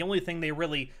shrine, and the only thing they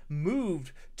really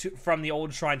moved from the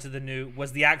old shrine to the new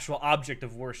was the actual object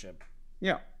of worship.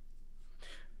 yeah.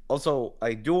 Also,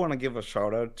 I do want to give a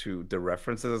shout out to the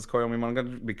references as Koyomi manga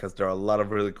because there are a lot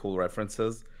of really cool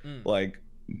references. Mm. Like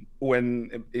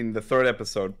when in the 3rd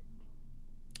episode,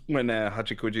 when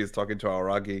Hachikuji is talking to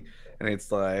Aoragi, and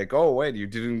it's like, oh wait, you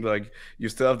didn't like, you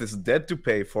still have this debt to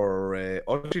pay for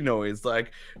Oshino. It's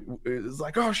like,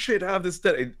 oh shit, I have this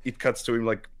debt. It cuts to him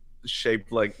like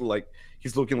shaped like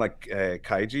he's looking like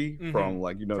Kaiji from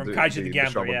like From Kaiji the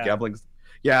Gambler, Shaman yeah. Gambling.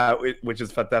 Yeah, which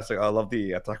is fantastic. I love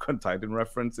the Attack on Titan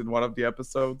reference in one of the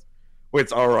episodes, where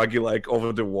it's Aragi like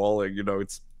over the wall, and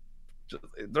it's just,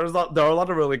 there are a lot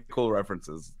of really cool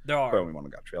references. There are. Koyomi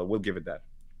Monogatari, I will give it that.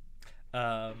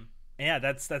 Yeah,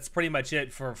 that's pretty much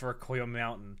it for Koyomi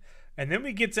Mountain. And then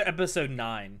we get to episode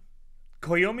 9,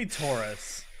 Koyomi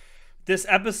Taurus. This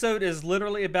episode is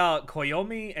literally about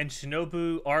Koyomi and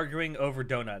Shinobu arguing over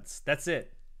donuts. That's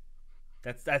it.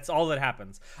 That's all that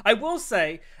happens. I will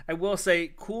say,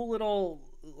 cool little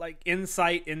like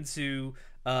insight into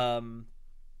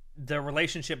the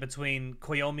relationship between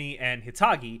Koyomi and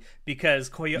Hitagi, because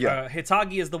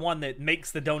Hitagi is the one that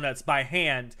makes the donuts by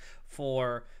hand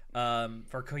for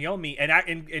Koyomi,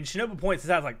 and Shinobu points this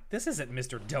out like, this isn't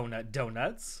Mr. Donut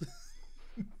Donuts.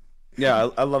 Yeah,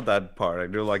 I love that part. I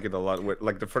do like it a lot.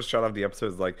 Like the first shot of the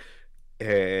episode is like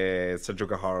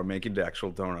Sajukahara making the actual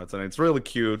donuts, and it's really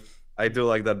cute. I do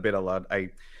like that bit a lot. I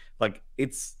like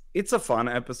it's a fun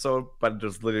episode, but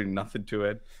there's literally nothing to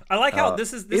it. I like how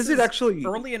this is it actually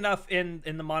early enough in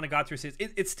the Monogatari series.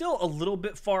 It's still a little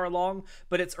bit far along,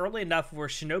 but it's early enough where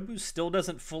Shinobu still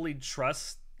doesn't fully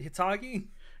trust Hitagi.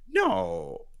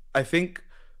 No, I think.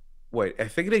 Wait, I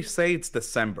think they say it's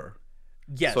December.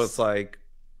 Yes. So it's like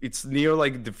it's near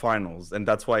like the finals, and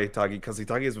that's why because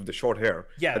Hitagi is with the short hair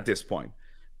at this point.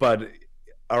 But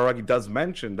Araki does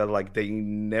mention that like they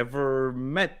never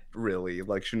met really,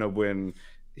 like Shinobu and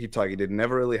Hitagi, they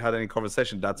never really had any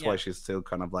conversation. That's why she's still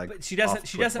kind of like. But she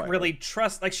doesn't really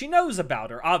trust. Like, she knows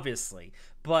about her, obviously,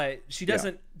 but she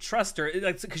doesn't trust her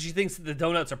because she thinks that the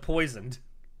donuts are poisoned.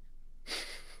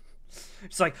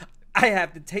 She's like, I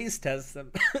have to taste test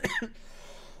them.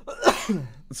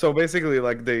 So basically,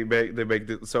 like they make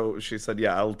so she said,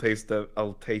 yeah, I'll taste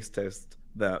test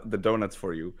the donuts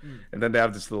for you. And then they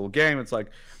have this little game. It's like,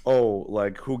 oh,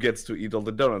 like who gets to eat all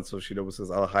the donuts? So Shinobu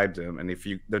says, I'll hide them, and if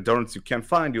the donuts you can't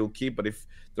find, you'll keep, but if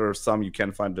there are some you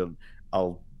can't find, them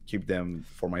I'll keep them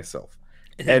for myself.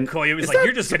 And Koyomi's like,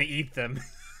 you're just gonna eat them.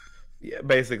 Yeah,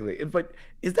 basically. But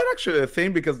is that actually a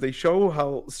thing? Because they show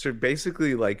how she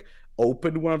basically like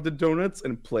opened one of the donuts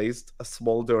and placed a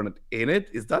small donut in it.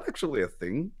 Is that actually a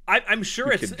thing? I'm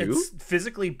sure it's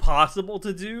physically possible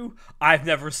to do. I've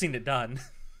never seen it done.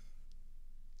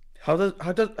 How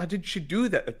did she do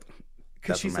that?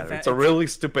 Because she's it's a really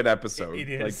stupid episode. It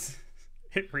is.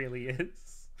 Like, it really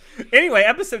is. Anyway,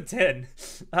 episode 10.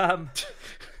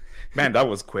 Man, that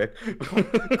was quick.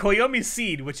 Koyomi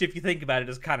Seed, which if you think about it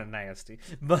is kind of nasty.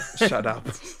 But shut up.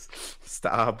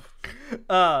 Stop.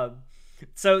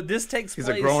 So this takes place.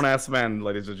 He's a grown-ass man,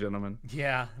 ladies and gentlemen.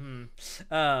 Yeah.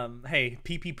 Hey,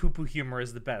 pee-pee poo-poo humor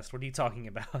is the best. What are you talking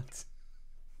about?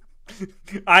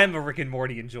 I am a Rick and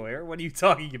Morty enjoyer. What are you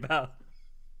talking about?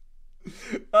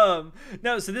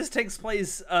 No, so this takes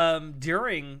place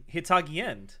during Hitagi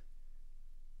End.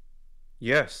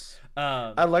 Yes.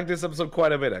 I like this episode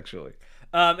quite a bit, actually.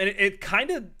 And it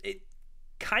kind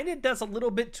of does a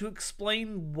little bit to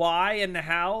explain why and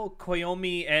how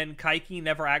Koyomi and Kaiki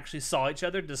never actually saw each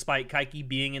other, despite Kaiki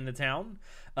being in the town.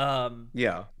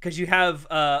 Yeah. Because you have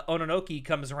Ononoki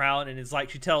comes around and is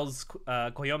like, she tells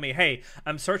Koyomi, hey,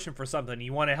 I'm searching for something.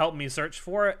 You want to help me search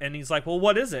for it? And he's like, well,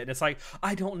 what is it? And it's like,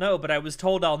 I don't know, but I was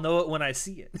told I'll know it when I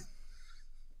see it.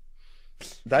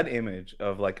 That image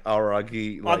of like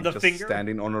Aragi like just finger?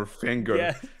 standing on her finger.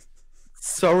 Yeah.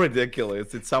 So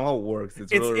ridiculous. It somehow works.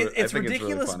 It's ridiculous, it's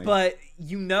really funny. But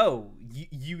you know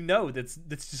that's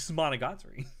just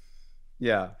Monogatari.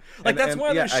 Yeah, like that's one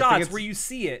of those shots where you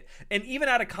see it, and even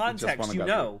out of context, you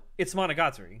know it's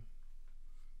Monogatari.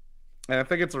 And I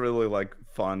think it's really like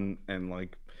fun and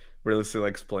like really silly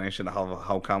explanation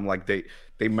how come like they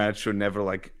managed to never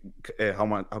like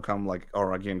how come like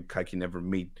Aragi and Kaiki never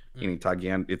meet in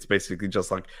Itagi, and it's basically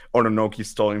just like Ononoki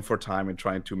stalling for time and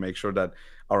trying to make sure that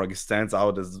Aragi stands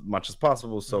out as much as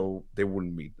possible so they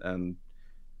wouldn't meet. And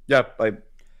yeah,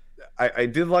 I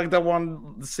did like that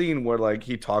one scene where like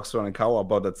he talks to Anikawa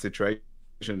about that situation.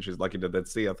 She's like in the Dead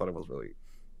Sea. I thought it was really,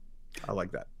 I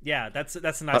like that. Yeah, that's a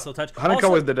nice little touch.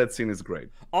 Hanekawa's the Dead Scene is great.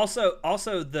 Also,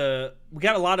 we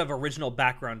got a lot of original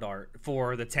background art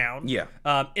for the town. Yeah.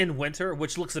 In winter,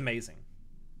 which looks amazing.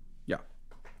 Yeah.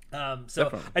 So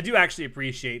definitely. I do actually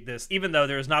appreciate this, even though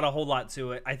there's not a whole lot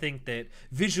to it. I think that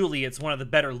visually, it's one of the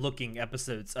better looking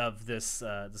episodes of this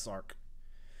arc.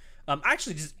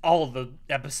 Actually, just all of the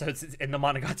episodes in the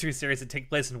Monogatari series that take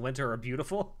place in winter are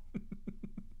beautiful.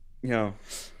 Yeah.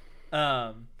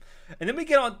 And then we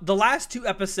get on the last two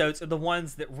episodes are the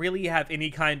ones that really have any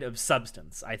kind of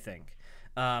substance, I think.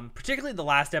 Particularly the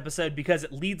last episode, because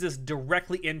it leads us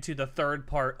directly into the third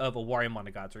part of Owari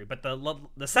Monogatari. But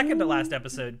the second to last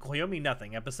episode, Koyomi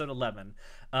Nothing, episode 11,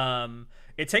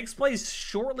 it takes place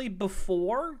shortly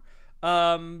before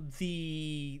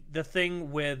the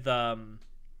thing with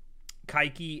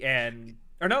Kaiki and...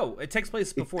 Or no, it takes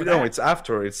place before that. No, it's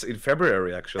after. It's in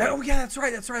February, actually. Oh, yeah, that's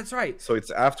right. So it's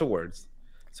afterwards.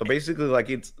 So basically, like,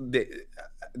 it's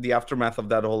the aftermath of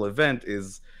that whole event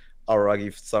is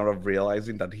Aragi sort of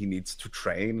realizing that he needs to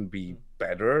train and be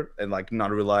better and, like, not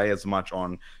rely as much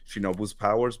on Shinobu's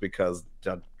powers because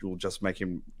that will just make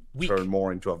him turn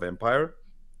more into a vampire.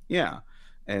 Yeah.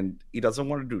 And he doesn't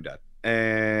want to do that.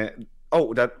 And,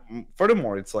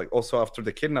 furthermore, it's, like, also after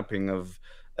the kidnapping of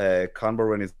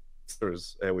Kanbaru and his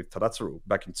with Tadatsuru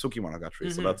back in Tsuki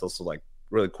Monogatari. So that's also like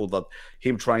really cool that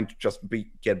him trying to just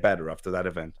get better after that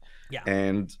event. Yeah.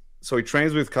 And so he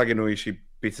trains with Kagenui, she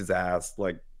beats his ass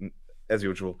like as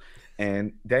usual.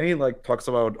 And then he like talks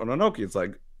about Ononoki. It's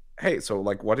like, hey, so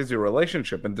like what is your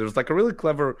relationship? And there's like a really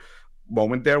clever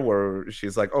moment there where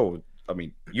she's like, oh, I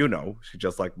mean, she's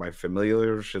just like my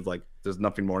familiar. She's like, there's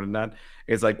nothing more than that.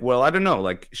 It's like, well, I don't know.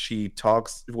 Like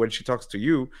when she talks to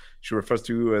you, she refers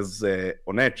to you as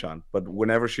One-chan. But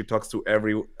whenever she talks to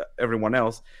everyone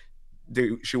else,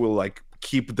 she will like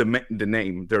keep their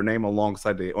name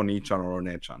alongside the Oni-chan or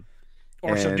One-chan.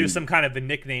 Or she'll do some kind of a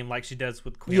nickname like she does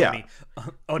with Koyomi.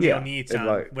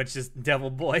 Oni-chan, which is Devil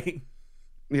Boy.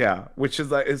 Yeah, which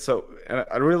is like so. And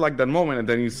I really like that moment, and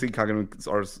then you see Kagenu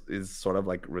is sort of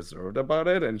like reserved about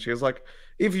it, and she's like,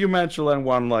 "If you manage to land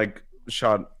one like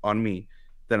shot on me,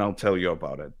 then I'll tell you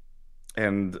about it."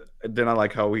 And then I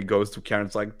like how he goes to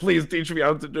Karen's like, "Please teach me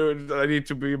how to do it. I need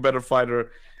to be a better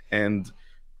fighter." And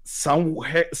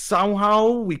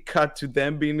somehow we cut to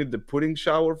them being in the pudding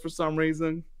shower for some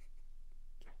reason.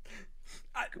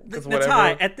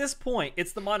 Natai, at this point,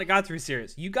 it's the Monogatari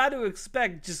series. You got to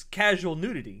expect just casual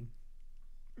nudity.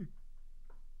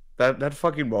 That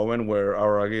fucking moment where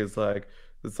Aragi is like,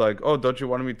 it's like, oh, don't you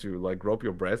want me to like rope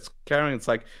your breasts, Karen? It's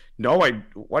like, no,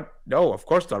 no, of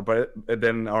course not. But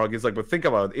then Aragi's like, but think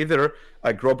about it. Either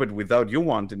I grope it without you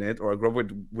wanting it, or I grope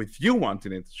it with you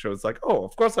wanting it. So it's like, oh,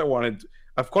 of course I want it.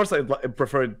 Of course I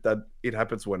prefer that it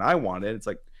happens when I want it. It's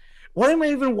like, what am I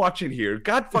even watching here?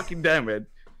 God fucking damn it.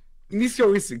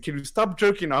 Nisio Isen, can you stop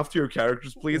jerking off to your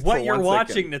characters, please? What you're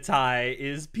watching, Natai,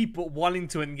 is people wanting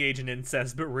to engage in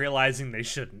incest but realizing they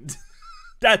shouldn't.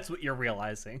 That's what you're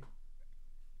realizing.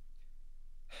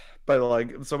 But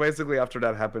like, so basically after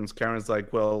that happens, Karen's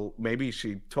like, well, maybe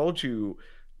she told you,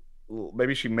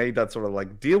 maybe she made that sort of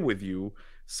like deal with you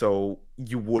so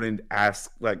you wouldn't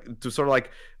ask, like, to sort of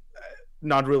like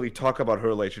not really talk about her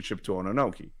relationship to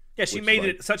Ononoki. Yeah, she made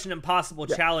it such an impossible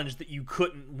challenge that you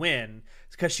couldn't win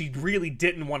because she really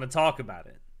didn't want to talk about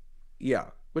it. Yeah,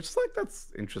 which is like,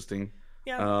 that's interesting.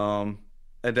 Yeah.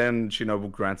 And then Shinobu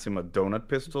grants him a donut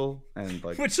pistol, and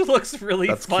like, which looks really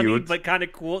funny, cute. But kind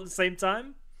of cool at the same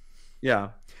time. Yeah.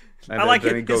 And I like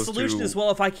it. His solution is, well,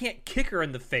 if I can't kick her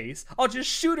in the face, I'll just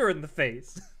shoot her in the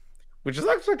face. Which is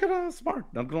actually kind of smart,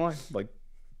 not gonna lie. Like,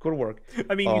 could work.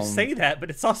 I mean, you say that, but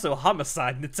it's also a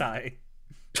homicide, Natai.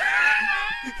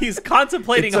 He's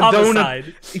contemplating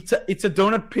homicide. It's a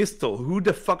donut pistol. Who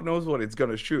the fuck knows what it's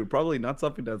gonna shoot? Probably not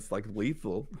something that's like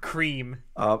lethal. Cream.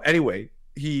 Anyway,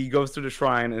 he goes to the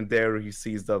shrine, and there he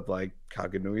sees that like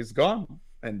Kagenui is gone,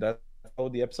 and that's how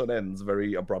the episode ends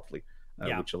very abruptly.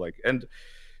 Which I like. And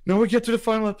now we get to the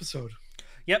final episode.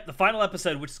 Yep, the final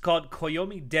episode, which is called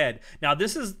Koyomi Dead. Now,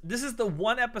 this is the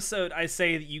one episode I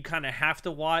say that you kind of have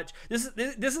to watch. This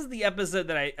is the episode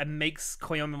that makes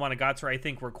Koyomi Monogatari, I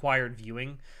think, required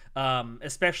viewing,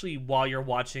 especially while you're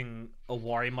watching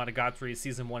Owari Monogatari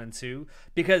season 1 and 2,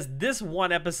 because this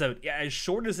one episode, as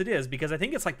short as it is, because I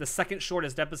think it's like the second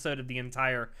shortest episode of the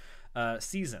entire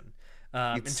season.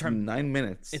 It's 9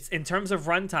 minutes. It's in terms of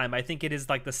runtime, I think it is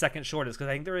like the second shortest, because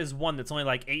I think there is one that's only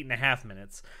like 8.5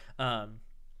 minutes.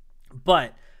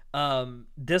 But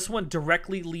this one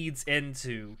directly leads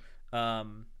into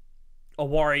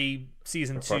Owari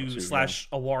season 2 slash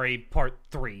Owari part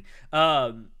 3.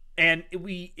 And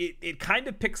it kind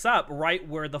of picks up right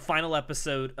where the final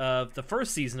episode of the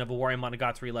first season of Owari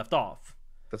Monogatari left off.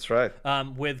 That's right.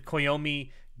 With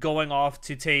Koyomi going off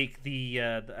to take the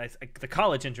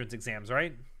college entrance exams,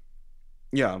 right?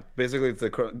 Yeah, basically it's the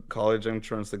college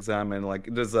entrance exam, and like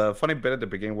there's a funny bit at the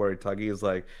beginning where Itagi is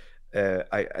like,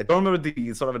 I don't remember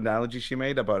the sort of analogy she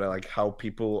made about like how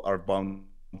people are bound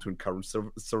to encourage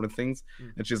certain things,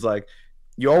 and she's like,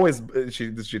 you always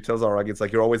she tells Aragi, it's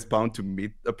like you're always bound to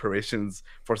meet apparitions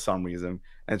for some reason,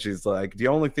 and she's like, the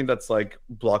only thing that's like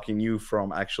blocking you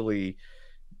from actually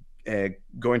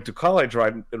going to college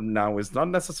right now is not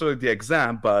necessarily the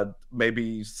exam, but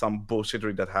maybe some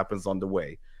bullshittery that happens on the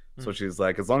way. So she's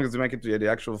like, as long as you make it to the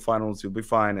actual finals, you'll be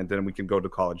fine, and then we can go to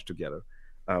college together,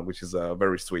 which is a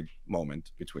very sweet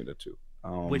moment between the two.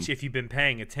 Which, if you've been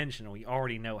paying attention, we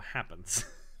already know happens.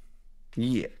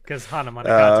 Yeah. Because Hana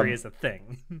Monogatari is a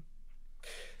thing.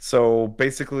 So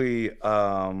basically,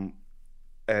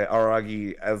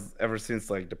 Aragi, ever since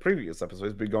like the previous episode,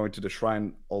 has been going to the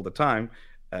shrine all the time,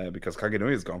 because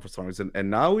Kagenui is gone for some reason, and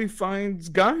now he finds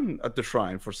Gain at the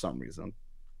shrine for some reason.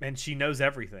 And she knows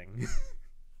everything.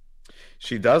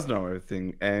 She does know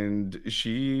everything, and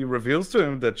she reveals to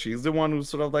him that she's the one who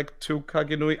sort of like took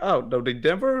Kagenui out. Now, they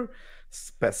never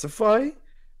specify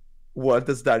what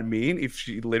does that mean, if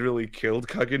she literally killed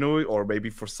Kagenui, or maybe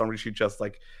for some reason she just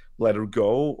like let her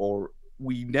go, or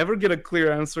we never get a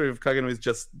clear answer if Kagenui is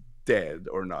just dead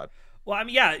or not. Well, I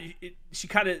mean, yeah, she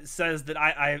kind of says that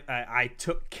I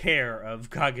took care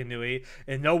of Kagenui,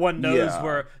 and no one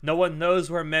knows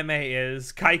where Meme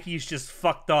is. Kaiki's just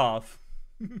fucked off.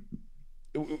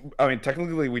 I mean,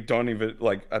 technically, we don't even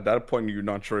like at that point. You're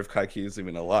not sure if Kaiki is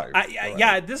even alive. Right?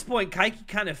 Yeah, at this point, Kaiki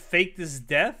kind of faked his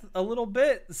death a little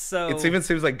bit. So it even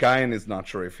seems like Gain is not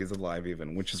sure if he's alive,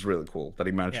 even, which is really cool that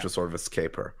he managed to sort of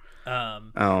escape her.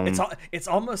 It's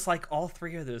almost like all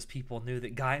three of those people knew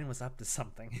that Gain was up to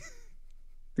something.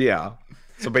 Yeah.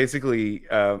 So basically,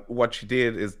 what she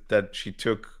did is that she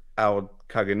took out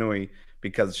Kagenui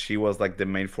because she was like the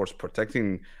main force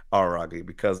protecting Araragi.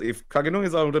 Because if Kagenui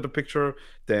is out of the picture,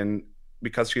 then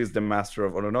because she is the master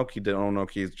of Ononoki, then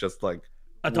Ononoki is just like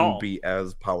a doll. Won't be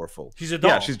as powerful. She's a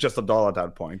doll. Yeah, she's just a doll at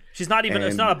that point. She's not even.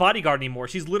 It's not a bodyguard anymore.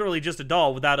 She's literally just a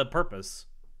doll without a purpose.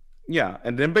 Yeah,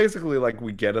 and then basically like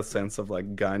we get a sense of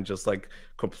like Gain just like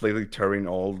completely tearing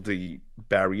all the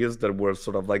barriers that were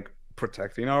sort of like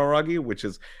protecting Araragi, which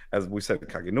is, as we said,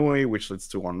 Kagenui, which leads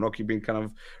to Ononoki being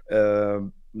kind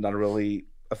of not really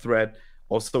a threat.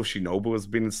 Also, Shinobu has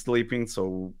been sleeping,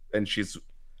 and she's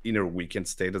in her weakened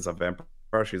state as a vampire.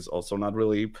 She's also not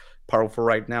really powerful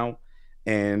right now,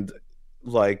 and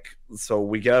like so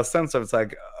we get a sense of it's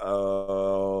like,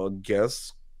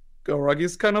 guess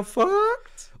Aragi's kind of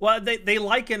fucked. Well, they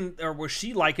liken, or where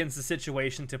she likens the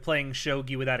situation to playing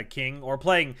shogi without a king, or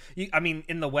playing. I mean,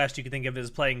 in the West, you could think of it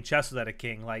as playing chess without a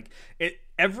king. Like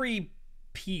every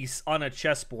piece on a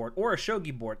chessboard or a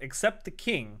shogi board, except the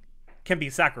king, can be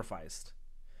sacrificed.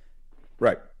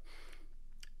 Right.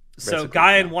 So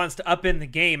Gain wants to up in the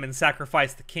game and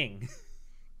sacrifice the king.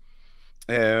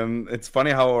 It's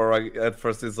funny how Aragi at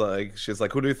first is like, she's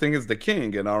like, who do you think is the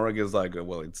king? And Aragi is like,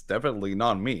 well, it's definitely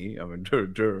not me. I mean,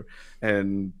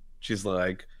 and she's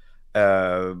like,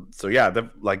 so yeah,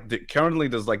 currently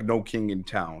there's like no king in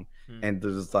town, and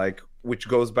there's like, which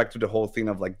goes back to the whole thing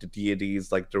of like the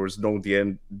deities, like there was no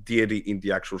deity in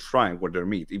the actual shrine where they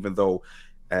meet, even though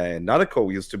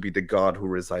Nadeko used to be the god who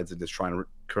resides in the shrine.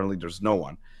 Currently, there's no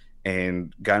one.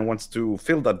 And Gain wants to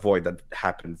fill that void that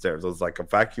happens there. There's like a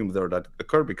vacuum there that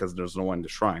occurred because there's no one in the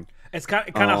shrine. It kind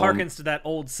of harkens to that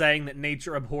old saying that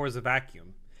nature abhors a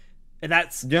vacuum. And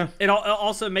that's... Yeah. It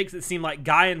also makes it seem like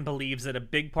Gain believes that a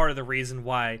big part of the reason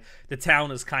why the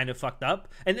town is kind of fucked up,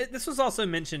 and this was also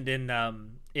mentioned in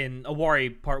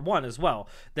Owari Part 1 as well,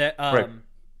 that right.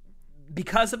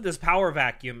 Because of this power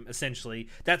vacuum, essentially,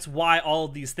 that's why all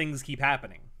of these things keep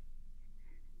happening.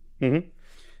 Mm-hmm.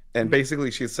 And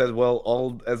basically, she says, "Well,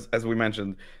 all as we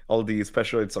mentioned, all the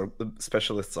specialists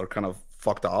are kind of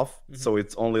fucked off. Mm-hmm. So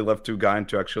it's only left to Gain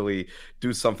to actually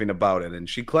do something about it." And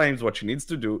she claims what she needs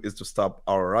to do is to stop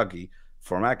Araragi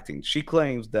from acting. She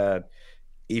claims that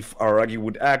if Araragi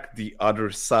would act, the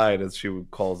other side, as she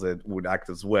calls it, would act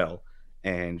as well.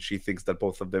 And she thinks that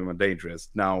both of them are dangerous.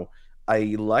 Now,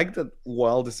 I like that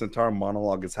while this entire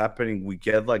monologue is happening, we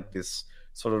get like this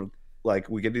sort of like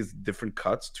we get these different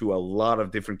cuts to a lot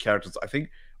of different characters. I think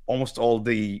almost all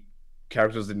the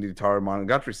characters in the entire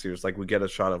Monogatari series, like we get a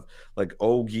shot of like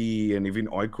Ogi and even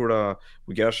Oikura.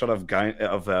 We get a shot of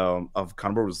of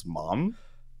Kanbaru's mom,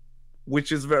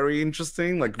 which is very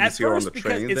interesting. Like we At see her on first, the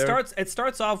because train it there.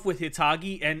 starts off with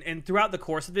Hitagi, and throughout the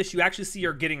course of this, you actually see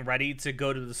her getting ready to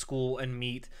go to the school and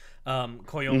meet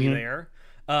Koyomi there.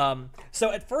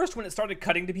 So at first, when it started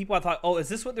cutting to people, I thought, "Oh, is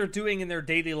this what they're doing in their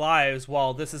daily lives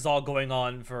while this is all going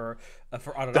on for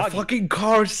Araragi?" The fucking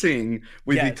car scene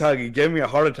with Yes. Itagi gave me a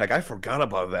heart attack. I forgot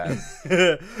about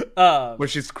that. When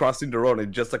she's crossing the road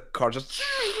and just a car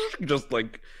just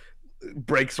like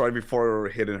breaks right before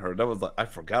hitting her. That was like I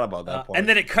forgot about that part. And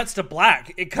then it cuts to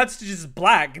black. It cuts to just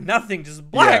black, nothing,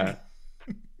 just black.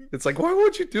 Yeah. It's like, why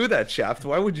would you do that, Shaft?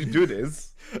 Why would you do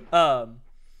this?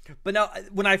 But now,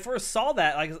 when I first saw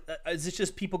that, like, is it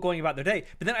just people going about their day?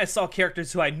 But then I saw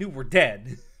characters who I knew were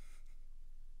dead,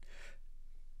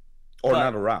 Or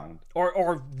not around.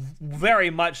 or very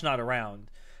much not around.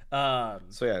 So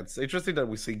yeah, it's interesting that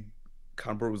we see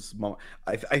Kanbaru's mom.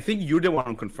 I think you're the one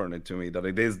who confirmed it to me that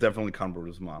it is definitely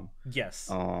Kanbaru's mom. Yes.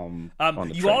 On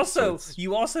the You train. also So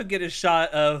you also get a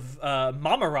shot of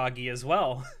Mamaragi as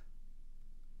well.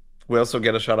 we also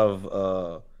get a shot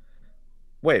of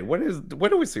wait, where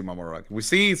do we see Mamaraki? We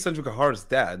see Senju Kahara's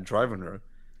dad driving her.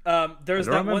 There's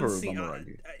I don't that one remember scene.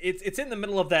 Mamaragi. It's in the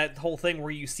middle of that whole thing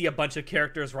where you see a bunch of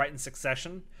characters right in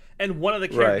succession, and one of the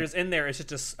characters in there is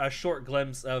just a short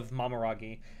glimpse of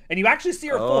Mamaragi, and you actually see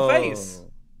her full face.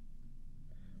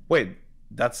 Wait,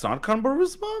 that's not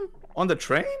Kanbaru's mom on the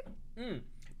train?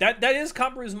 That is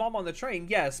Kanbaru's mom on the train,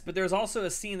 yes, but there's also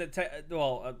a scene that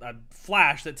a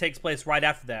flash that takes place right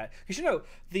after that. Because you know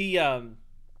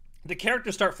the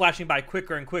characters start flashing by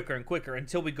quicker and quicker and quicker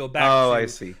until we go back to I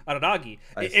see. Araragi.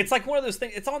 It's like one of those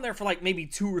things. It's on there for like maybe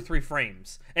 2 or 3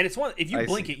 frames, and it's one. If you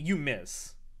blink it, you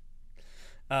miss.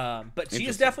 But she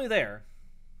is definitely there.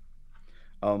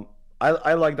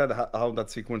 I like that how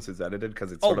that sequence is edited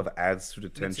because it sort of adds to the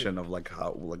tension of like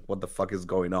how like what the fuck is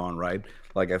going on, right?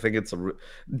 Like I think it's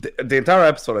the entire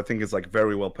episode I think is like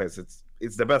very well paced.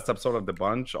 It's the best episode of the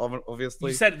bunch, obviously.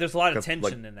 You said there's a lot of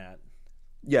tension in that.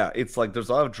 Yeah, it's like there's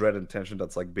a lot of dread and tension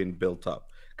that's like being built up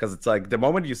because it's like the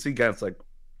moment you see guys like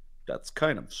that's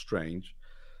kind of strange.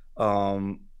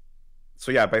 So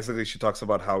yeah, basically she talks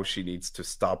about how she needs to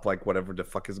stop like whatever the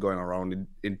fuck is going around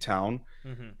in town,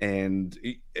 and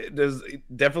it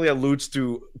definitely alludes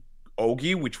to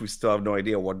Ogi, which we still have no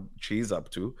idea what she's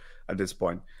up to at this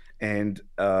point. And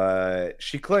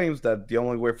she claims that the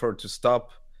only way for her to stop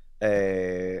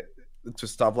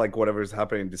like whatever is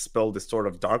happening, dispel this sort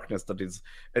of darkness that is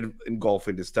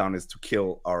engulfing this town, is to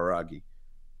kill Araragi.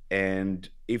 And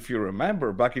if you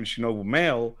remember, back in Shinobu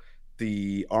Mail,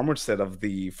 the armored set of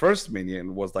the first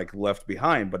minion was like left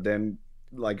behind, but then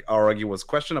like Araragi was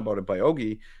questioned about it by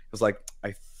Ogi. It was like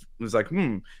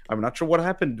I'm not sure what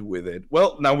happened with it.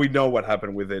 Well, now we know what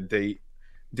happened with it. They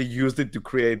used it to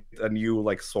create a new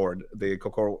like sword, the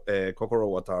Kokoro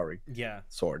Watari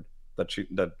sword that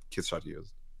Kitshachi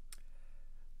used.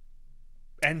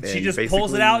 And she just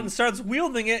pulls it out and starts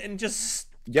wielding it and just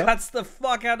cuts the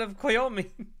fuck out of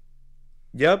Koyomi.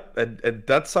 Yep, and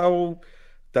that's how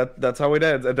it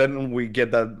ends. And then we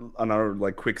get that another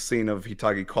like quick scene of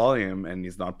Hitagi calling him, and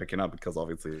he's not picking up because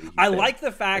obviously I like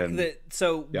the fact that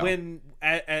when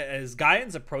as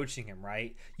Gaian's approaching him,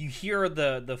 right, you hear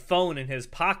the phone in his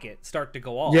pocket start to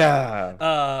go off.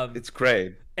 Yeah, it's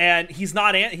great. And he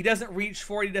doesn't reach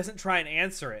for it. He doesn't try and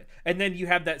answer it. And then you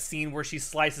have that scene where she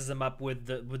slices him up with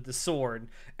the sword,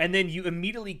 and then you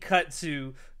immediately cut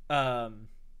to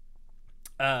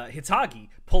Hitagi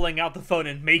pulling out the phone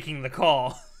and making the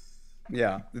call.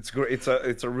 Yeah, it's great.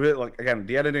 It's a real like again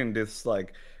the editing in this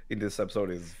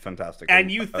episode is fantastic. And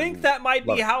you think that might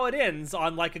be how it ends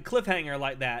on like a cliffhanger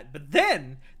like that, but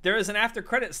then there is an after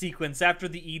credit sequence after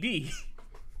the ED.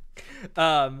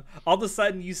 All of a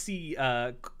sudden you see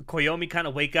Koyomi kind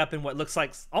of wake up in what looks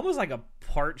like almost like a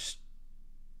parched,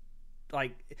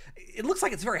 like it looks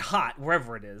like it's very hot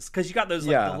wherever it is because you got those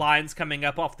like the lines coming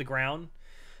up off the ground.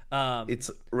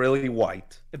 It's really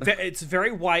white. It's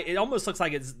very white. It almost looks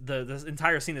like it's the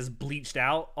entire scene is bleached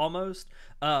out almost.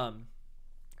 But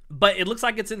but it looks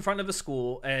like it's in front of a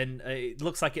school, and it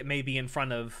looks like it may be in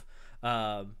front of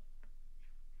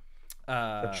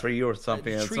A tree or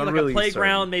something. It's tree, not like really a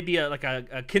playground, certain. maybe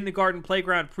a kindergarten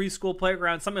playground, preschool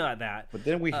playground, something like that. But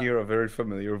then we hear a very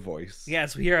familiar voice.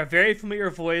 Yes, we hear a very familiar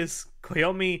voice.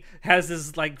 Koyomi has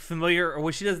this like familiar,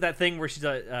 or she does that thing where she's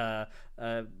adabadabi.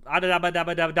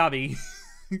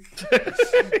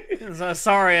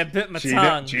 Sorry, I bit my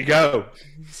tongue. Chico.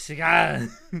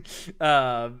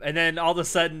 And then all of a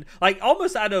sudden, like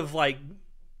almost out of like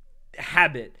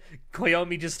habit,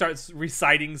 Koyomi just starts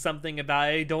reciting something about,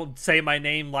 hey, don't say my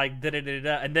name, like da da da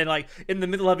da, and then like in the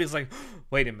middle of it, he's like,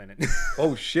 wait a minute.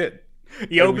 Oh shit.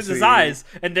 He opens his eyes,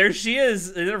 and there she is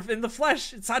in the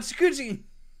flesh. It's Hachikuji.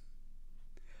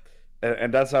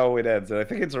 And that's how it ends. And I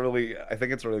think it's a really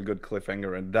good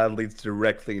cliffhanger, and that leads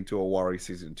directly into Owari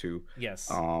season 2.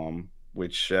 Yes.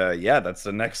 Which that's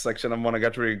the next section of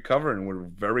Monogatari cover, and we're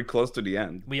very close to the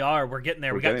end. We're getting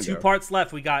there. We got 2 parts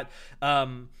left. We got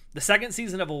the second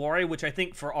season of Owari, which I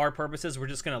think for our purposes we're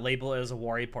just going to label it as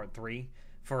Owari Part 3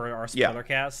 for our spoiler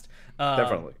cast.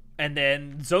 Definitely. And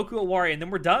then Zoku Owari, and then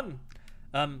we're done.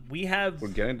 We're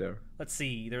getting there. Let's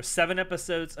see. There's 7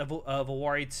 episodes of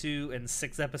Owari 2 and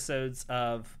 6 episodes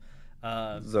of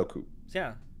Zoku.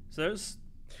 Yeah. So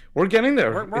we're getting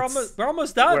there. We're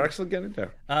almost done. We're actually getting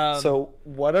there. So,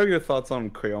 what are your thoughts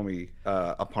on Koyomi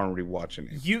upon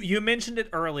rewatching it? You mentioned it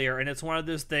earlier, and it's one of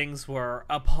those things where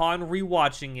upon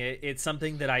rewatching it, it's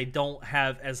something that I don't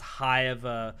have as high of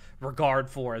a regard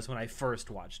for as when I first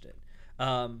watched it.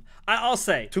 I'll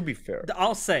say, to be fair,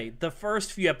 the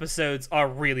first few episodes are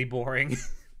really boring.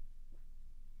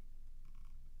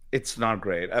 It's not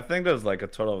great. I think there's like a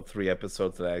total of 3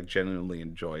 episodes that I genuinely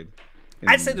enjoyed.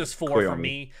 I'd say there's 4 Koyomi. for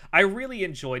me. I really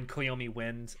enjoyed Koyomi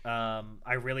Wind. I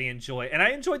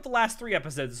enjoyed the last 3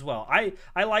 episodes as well. I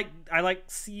like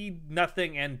See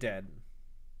Nothing and Dead.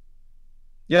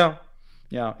 Yeah.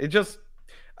 It just,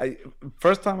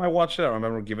 first time I watched it, I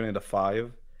remember giving it a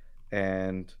 5,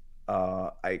 and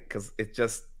because it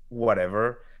just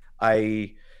whatever.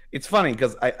 It's funny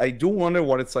because I do wonder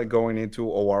what it's like going into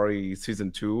Owari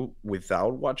season 2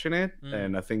 without watching it,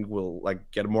 and I think we'll like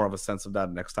get more of a sense of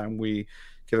that next time we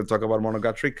get to talk about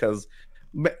Monogatari. Because,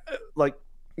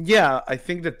 I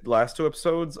think that last 2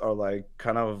 episodes are like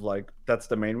kind of like that's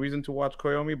the main reason to watch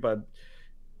Koyomi, but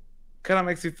kind of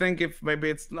makes you think if maybe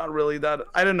it's not really that.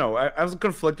 I don't know. I was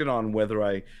conflicted on whether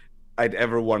I'd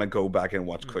ever want to go back and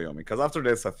watch Koyomi, because after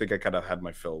this, I think I kind of had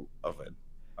my fill of it.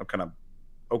 I'm kind of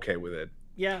okay with it.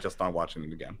 Yeah. Just not watching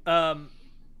it again.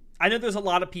 I know there's a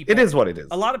lot of people. It is what it is.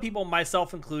 A lot of people,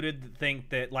 myself included, think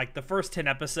that like the first 10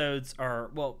 episodes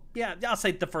are, I'll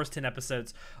say the first 10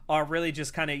 episodes are really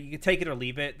just kind of, you can take it or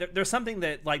leave it. There's something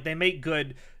that like they make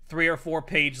good 3 or 4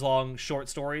 page long short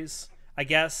stories, I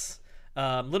guess.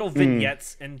 Little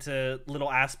vignettes into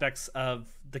little aspects of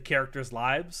the characters'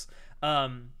 lives.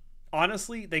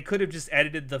 Honestly, they could have just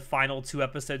edited the final 2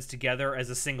 episodes together as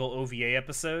a single OVA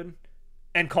episode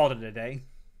and called it a day.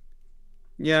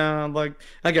 Yeah, like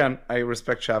again, I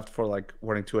respect Shaft for like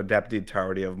wanting to adapt the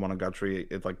entirety of Monogatari.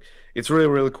 It's really,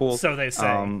 really cool. So they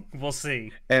say. We'll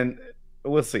see. And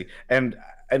we'll see. And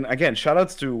again, shout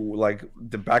outs to like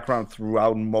the background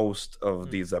throughout most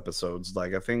of these episodes.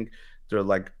 Like I think there are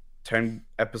like 10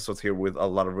 episodes here with a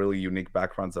lot of really unique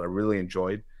backgrounds that I really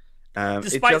enjoyed.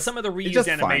 Despite some of the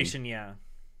reused animation, fine.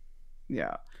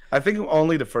 Yeah. I think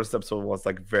only the first episode was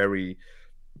like very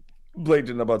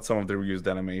blatant about some of the reused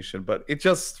animation, but it's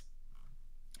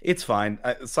fine.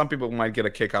 Some people might get a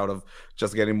kick out of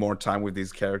just getting more time with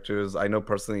these characters. I know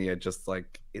personally, it just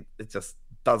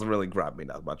doesn't really grab me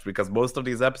that much, because most of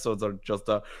these episodes are just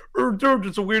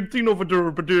it's a weird thing over there,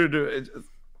 but it's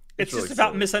just really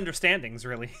about silly. Misunderstandings,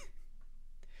 really.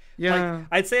 Yeah, like,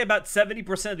 I'd say about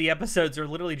 70% of the episodes are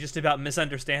literally just about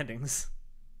misunderstandings.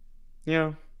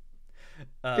 Yeah,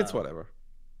 it's whatever.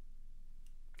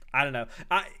 I don't know.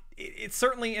 It's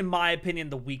certainly, in my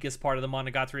opinion, the weakest part of the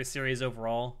Monogatari series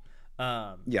overall.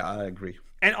 Yeah, I agree.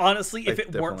 And honestly, if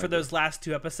it weren't for those last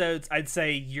 2 episodes, I'd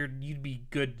say you'd be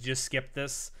good to just skip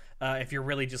this if you're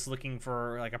really just looking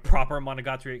for like a proper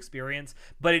Monogatari experience.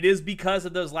 But it is because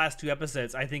of those last 2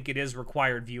 episodes. I think it is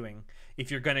required viewing if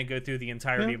you're going to go through the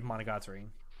entirety of Monogatari.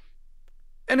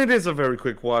 And it is a very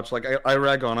quick watch. Like I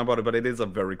rag on about it, but it is a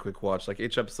very quick watch. Like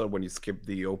each episode, when you skip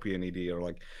the OP and ED, are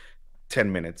like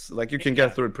 10 minutes. Like you can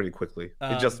get through it pretty quickly.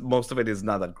 Most of it is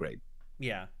not that great.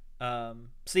 Yeah.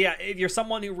 So yeah, if you're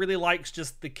someone who really likes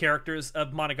just the characters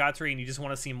of Monogatari and you just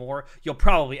want to see more, you'll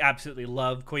probably absolutely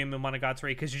love Koyomi Monogatari,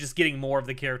 because you're just getting more of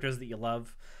the characters that you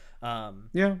love.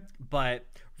 Yeah. But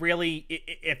really,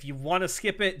 if you want to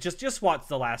skip it, just watch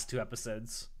the last 2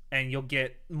 episodes. and you'll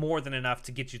get more than enough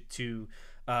to get you to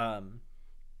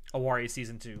Owari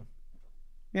season 2.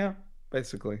 Yeah,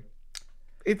 basically.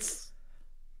 It's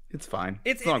fine.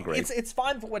 It's not great. It's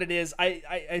fine for what it is.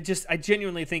 I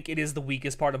genuinely think it is the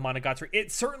weakest part of Monogatari.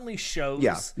 It certainly shows.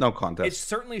 Yeah, no contest. It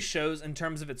certainly shows in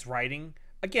terms of its writing.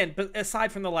 Again, but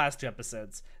aside from the last 2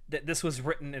 episodes, that this was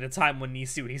written at a time when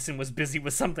Nisu Hisun was busy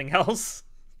with something else.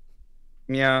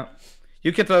 Yeah,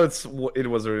 you can tell it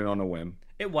was written on a whim.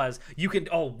 It was. You can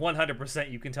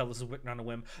 100% you can tell this was written on a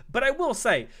whim. But I will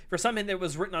say, for something that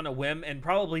was written on a whim and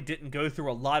probably didn't go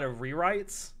through a lot of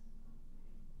rewrites,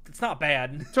 it's not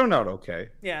bad. Turned out okay.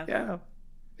 Yeah,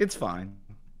 it's fine.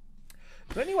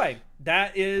 But anyway,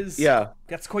 that's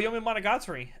Koyomi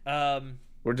Monogatari.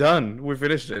 We're done. We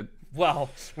finished it. Well,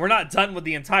 we're not done with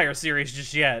the entire series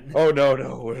just yet. Oh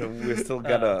no, we still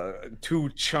got 2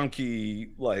 chunky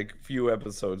few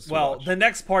episodes. Well, watch. The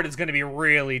next part is going to be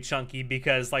really chunky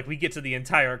because we get to the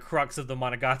entire crux of the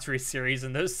Monogatari series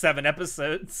in those 7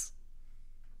 episodes.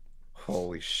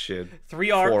 Holy shit!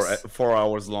 3 arcs, 4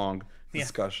 hours long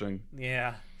discussion.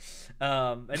 Yeah.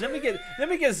 And then we get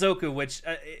Zoku, which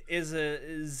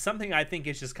is something I think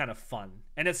is just kind of fun,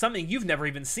 and it's something you've never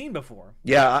even seen before.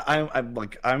 Yeah,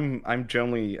 I'm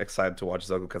generally excited to watch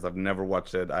Zoku because I've never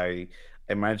watched it. I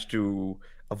managed to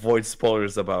avoid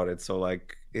spoilers about it, so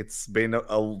it's been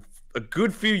a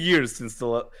good few years since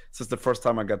the first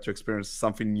time I got to experience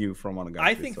something new from Monogatari.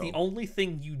 I think the only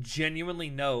thing you genuinely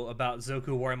know about Zoku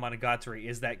Owari Monogatari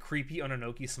is that creepy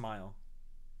Ononoki smile.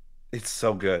 It's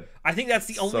so good. I think that's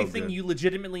the only thing you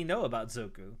legitimately know about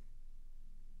Zoku.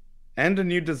 And a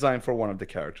new design for one of the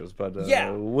characters, but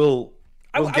yeah, we'll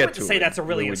I get wouldn't to say it that's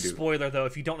really a do. spoiler though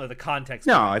if you don't know the context.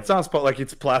 No, it sounds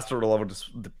it's plastered all over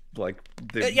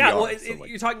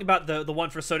you're talking about the one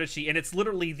for Sodachi, and it's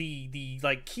literally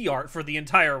the key art for the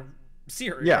entire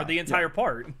series or the entire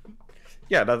part.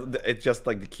 Yeah, it's just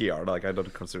the key art. I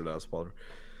don't consider that a spoiler.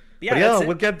 Yeah,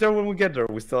 we'll get there when we get there.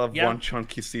 We still have one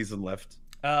chunky season left.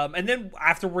 And then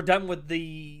after we're done with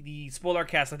the spoiler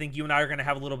cast, I think you and I are going to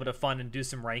have a little bit of fun and do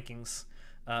some rankings.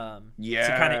 To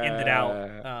kind of end it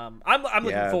out. I'm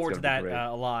looking forward to that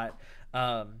a lot.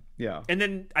 And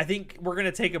then I think we're going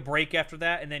to take a break after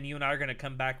that, and then you and I are going to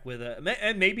come back with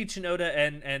and maybe Chinoda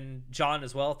and John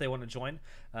as well if they want to join.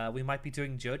 We might be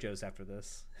doing JoJo's after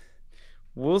this.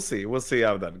 We'll see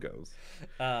how that goes.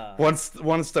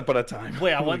 One step at a time.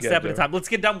 Well, yeah, one step at a time. Let's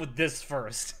get done with this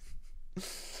first.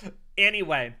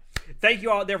 Anyway, thank you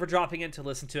all there for dropping in to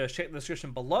listen to us. Check the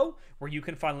description below where you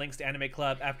can find links to Anime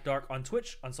Club After Dark on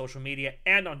Twitch, on social media,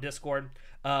 and on Discord.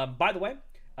 By the way,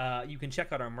 you can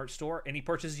check out our merch store. Any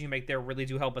purchases you make there really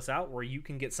do help us out, where you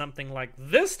can get something like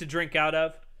this to drink out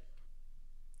of.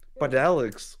 But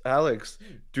Alex,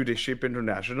 do they ship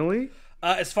internationally?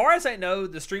 As far as I know,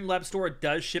 the Streamlabs store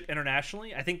does ship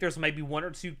internationally. I think there's maybe 1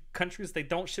 or 2 countries they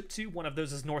don't ship to. One of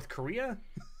those is North Korea.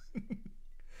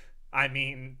 I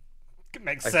mean, it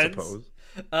makes sense. I suppose.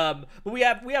 But we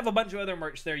have a bunch of other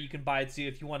merch there you can buy too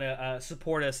if you want to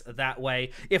support us that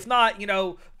way. If not,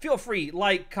 feel free,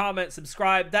 comment,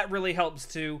 subscribe. That really helps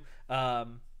too.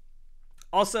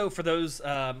 Also, for those,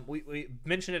 we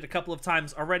mentioned it a couple of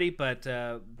times already, but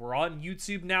we're on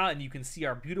YouTube now, and you can see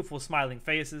our beautiful smiling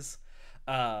faces.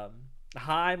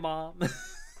 Hi, Mom.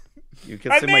 You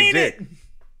can see my dick.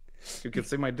 You can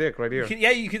see my dick right here.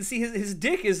 You can see his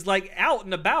dick is out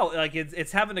and about,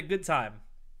 it's having a good time.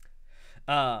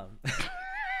 I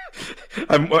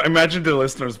imagine the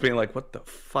listeners being like, "What the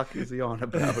fuck is he on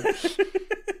about?"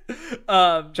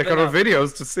 Check out our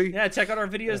videos to see. Yeah, check out our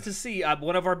videos to see.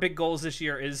 One of our big goals this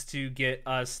year is to get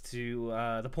us to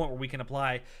the point where we can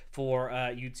apply for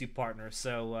YouTube partners.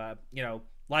 So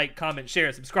comment,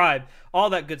 share, subscribe,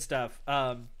 all that good stuff.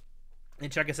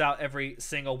 And check us out every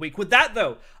single week. With that,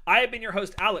 though, I have been your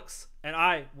host, Alex, and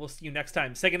I will see you next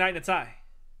time. Say goodnight, Natsai.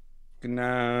 Good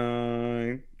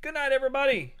night. Good night,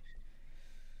 everybody.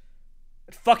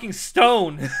 Fucking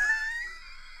stone.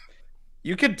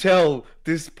 You can tell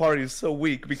this party is so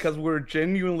weak because we're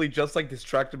genuinely just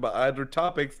distracted by other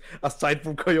topics aside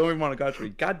from Koyomi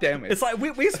Monogatari. God damn it. It's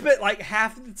we spent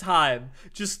half the time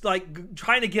just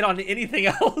trying to get on to anything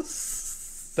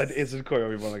else. That isn't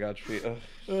Koyomi Monogatari.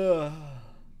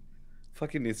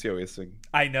 Fucking Nisu Hisun.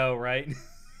 I know, right?